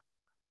 Alhamdulillah.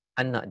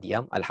 Anak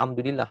diam,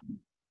 Alhamdulillah.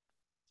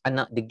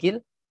 Anak degil,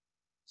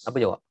 apa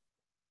jawab?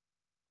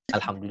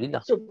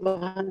 Alhamdulillah.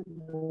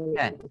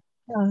 Kan?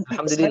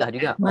 Alhamdulillah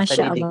juga.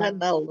 Masya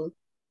Allah.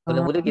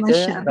 Mula-mula kita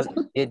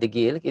kalau dia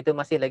degil, kita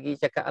masih lagi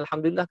cakap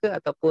Alhamdulillah ke,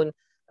 ataupun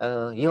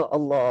ya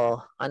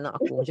Allah,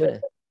 anak aku macam mana?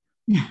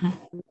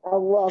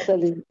 Allah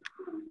kali.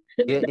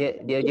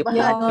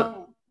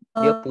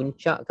 Dia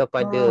puncak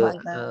kepada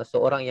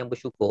seorang yang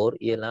bersyukur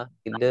ialah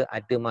bila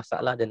ada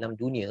masalah dalam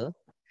dunia,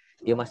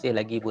 dia masih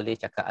lagi boleh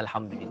cakap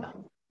Alhamdulillah.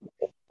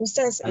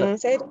 Ustaz, saya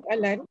ada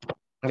soalan.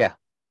 Ya.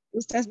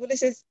 Ustaz, boleh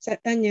saya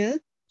tanya?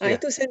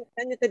 Itu saya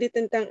tanya tadi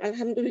tentang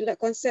Alhamdulillah,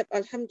 konsep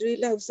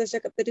Alhamdulillah. Ustaz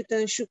cakap tadi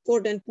tentang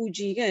syukur dan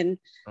puji kan,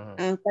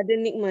 pada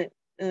nikmat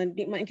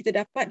yang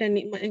kita dapat dan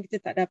nikmat yang kita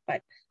tak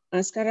dapat.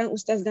 Sekarang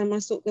Ustaz dah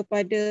masuk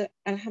kepada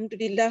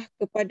Alhamdulillah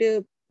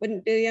kepada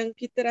benda yang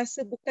kita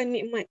rasa bukan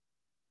nikmat.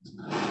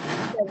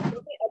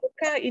 Jadi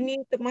adakah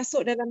ini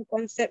termasuk dalam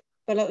konsep,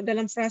 kalau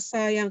dalam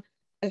frasa yang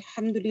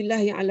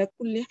Alhamdulillah yang ala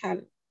kulli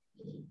hal?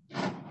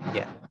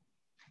 Ya,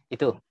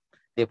 itu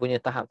dia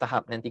punya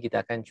tahap-tahap. Nanti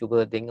kita akan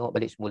cuba tengok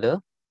balik semula.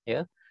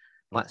 Ya,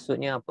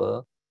 maksudnya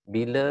apa?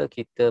 Bila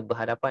kita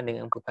berhadapan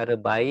dengan perkara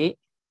baik,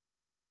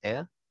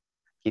 ya,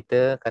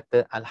 kita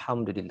kata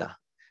Alhamdulillah.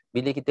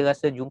 Bila kita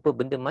rasa jumpa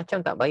benda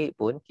macam tak baik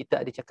pun,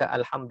 kita ada cakap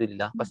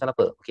Alhamdulillah. Pasal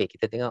apa? Okey,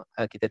 kita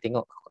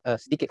tengok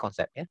sedikit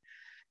konsep, ya.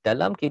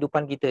 Dalam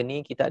kehidupan kita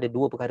ni, kita ada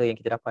 2 perkara yang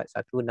kita dapat.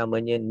 Satu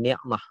namanya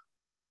ni'mah.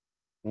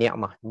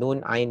 Ni'mah,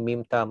 nun ain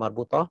mim ta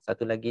marbutah.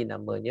 Satu lagi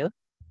namanya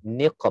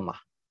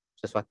niqmah,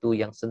 sesuatu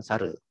yang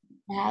sengsara.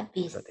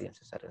 Sesuatu yang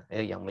sengsara,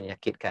 ya, yang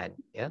menyakitkan,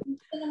 ya.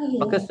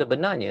 Maka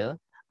sebenarnya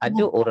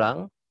ada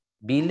orang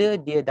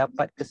bila dia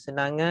dapat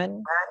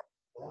kesenangan,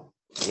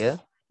 ya,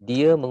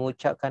 dia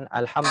mengucapkan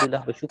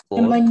Alhamdulillah, bersyukur,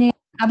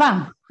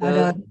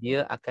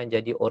 dia akan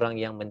jadi orang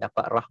yang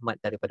mendapat rahmat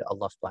daripada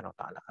Allah Subhanahu Wa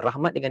Taala.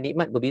 Rahmat dengan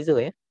nikmat berbeza,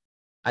 ya.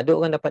 Ada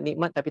orang dapat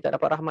nikmat tapi tak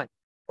dapat rahmat.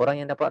 Orang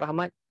yang dapat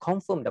rahmat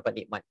confirm dapat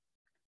nikmat.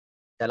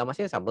 Dalam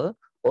masa yang sama,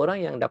 orang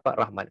yang dapat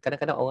rahmat,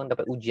 kadang-kadang orang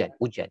dapat ujian,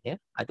 ya.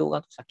 Ada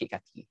orang tu sakit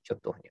kaki,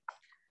 contohnya.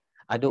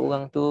 Ada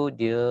orang tu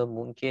dia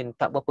mungkin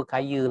tak berapa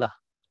kaya lah,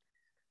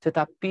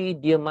 tetapi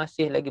dia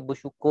masih lagi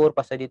bersyukur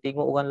pasal dia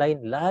tengok orang lain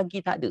lagi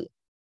tak ada.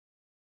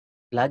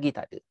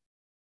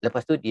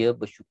 Lepas tu dia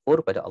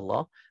bersyukur pada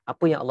Allah.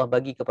 Apa yang Allah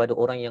bagi kepada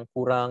orang yang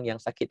kurang,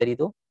 yang sakit tadi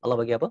tu, Allah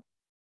bagi apa?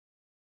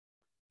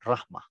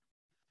 Rahmah.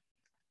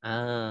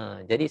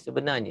 Jadi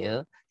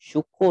sebenarnya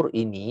syukur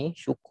ini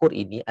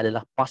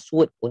adalah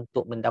password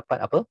untuk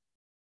mendapat apa?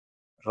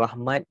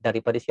 Rahmat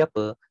daripada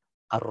siapa?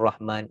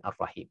 Ar-Rahman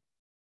Ar-Rahim.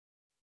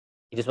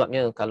 Itu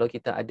sebabnya kalau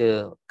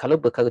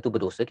perkara tu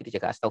berdosa, kita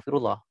cakap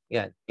astaghfirullah,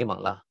 kan?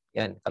 Memanglah,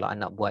 kan? Kalau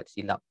anak buat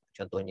silap,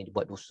 contohnya dia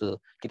buat dosa,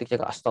 kita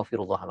cakap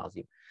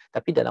astaghfirullahalazim.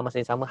 Tapi dalam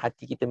masa yang sama,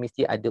 hati kita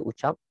mesti ada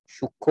ucap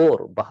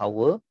syukur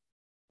bahawa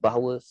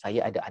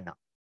saya ada anak.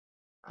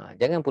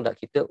 Jangan pula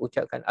kita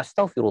ucapkan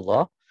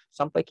astaghfirullah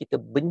sampai kita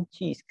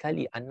benci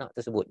sekali anak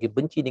tersebut. Dia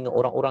benci dengan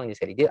orang-orangnya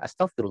sekali. Dia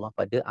astaghfirullah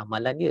pada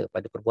amalan dia,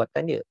 pada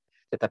perbuatan dia.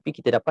 Tetapi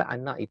kita dapat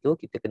anak itu,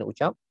 kita kena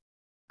ucap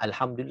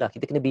Alhamdulillah.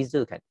 Kita kena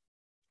bezakan.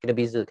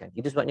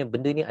 Itu sebabnya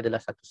benda ni adalah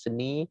satu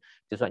seni.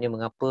 Itu sebabnya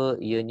mengapa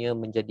ianya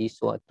menjadi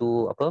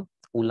suatu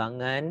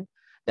ulangan.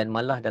 Dan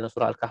malah dalam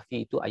surah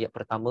Al-Kahfi itu ayat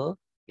pertama,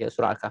 ya,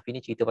 surah Al-Kahfi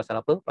ni cerita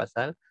pasal apa?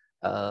 Pasal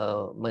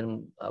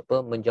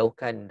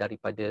menjauhkan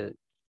daripada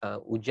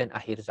ujian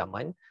akhir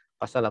zaman.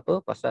 Pasal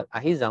apa? Pasal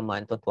akhir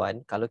zaman,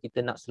 tuan-tuan, kalau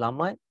kita nak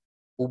selamat,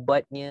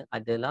 ubatnya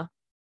adalah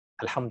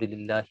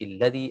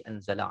Alhamdulillahilladzi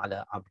anzala ala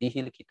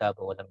 'abdihi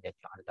al-kitaba wa lam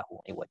yaj'al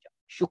lahu 'iwaja.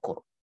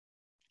 Syukur.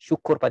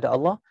 Syukur pada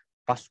Allah,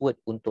 password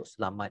untuk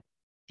selamat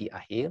di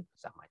akhir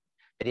zaman.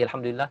 Jadi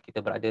alhamdulillah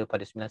kita berada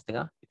pada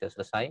 9.30, kita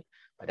selesai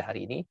pada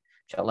hari ini.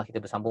 InsyaAllah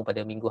kita bersambung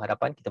pada minggu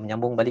hadapan, kita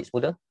menyambung balik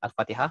semula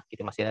Al-Fatihah.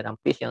 Kita masih dalam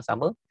page yang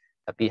sama,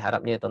 tapi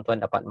harapnya tuan-tuan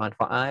dapat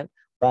manfaat,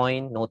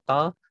 poin,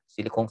 nota,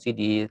 sila kongsi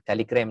di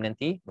Telegram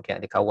nanti. Mungkin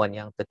ada kawan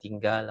yang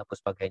tertinggal apa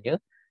sebagainya.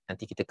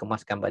 Nanti kita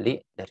kemaskan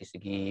balik dari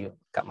segi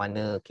kat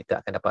mana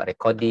kita akan dapat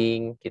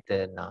recording,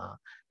 kita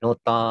nak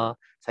nota.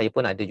 Saya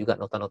pun ada juga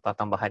nota-nota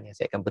tambahan yang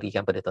saya akan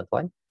berikan pada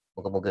tuan-tuan.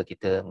 Moga-moga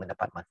kita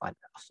mendapat manfaat.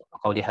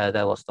 Qauli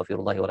hadza wa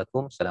astaghfirullahi wa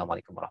lakum.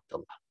 Assalamualaikum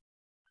warahmatullahi wabarakatuh.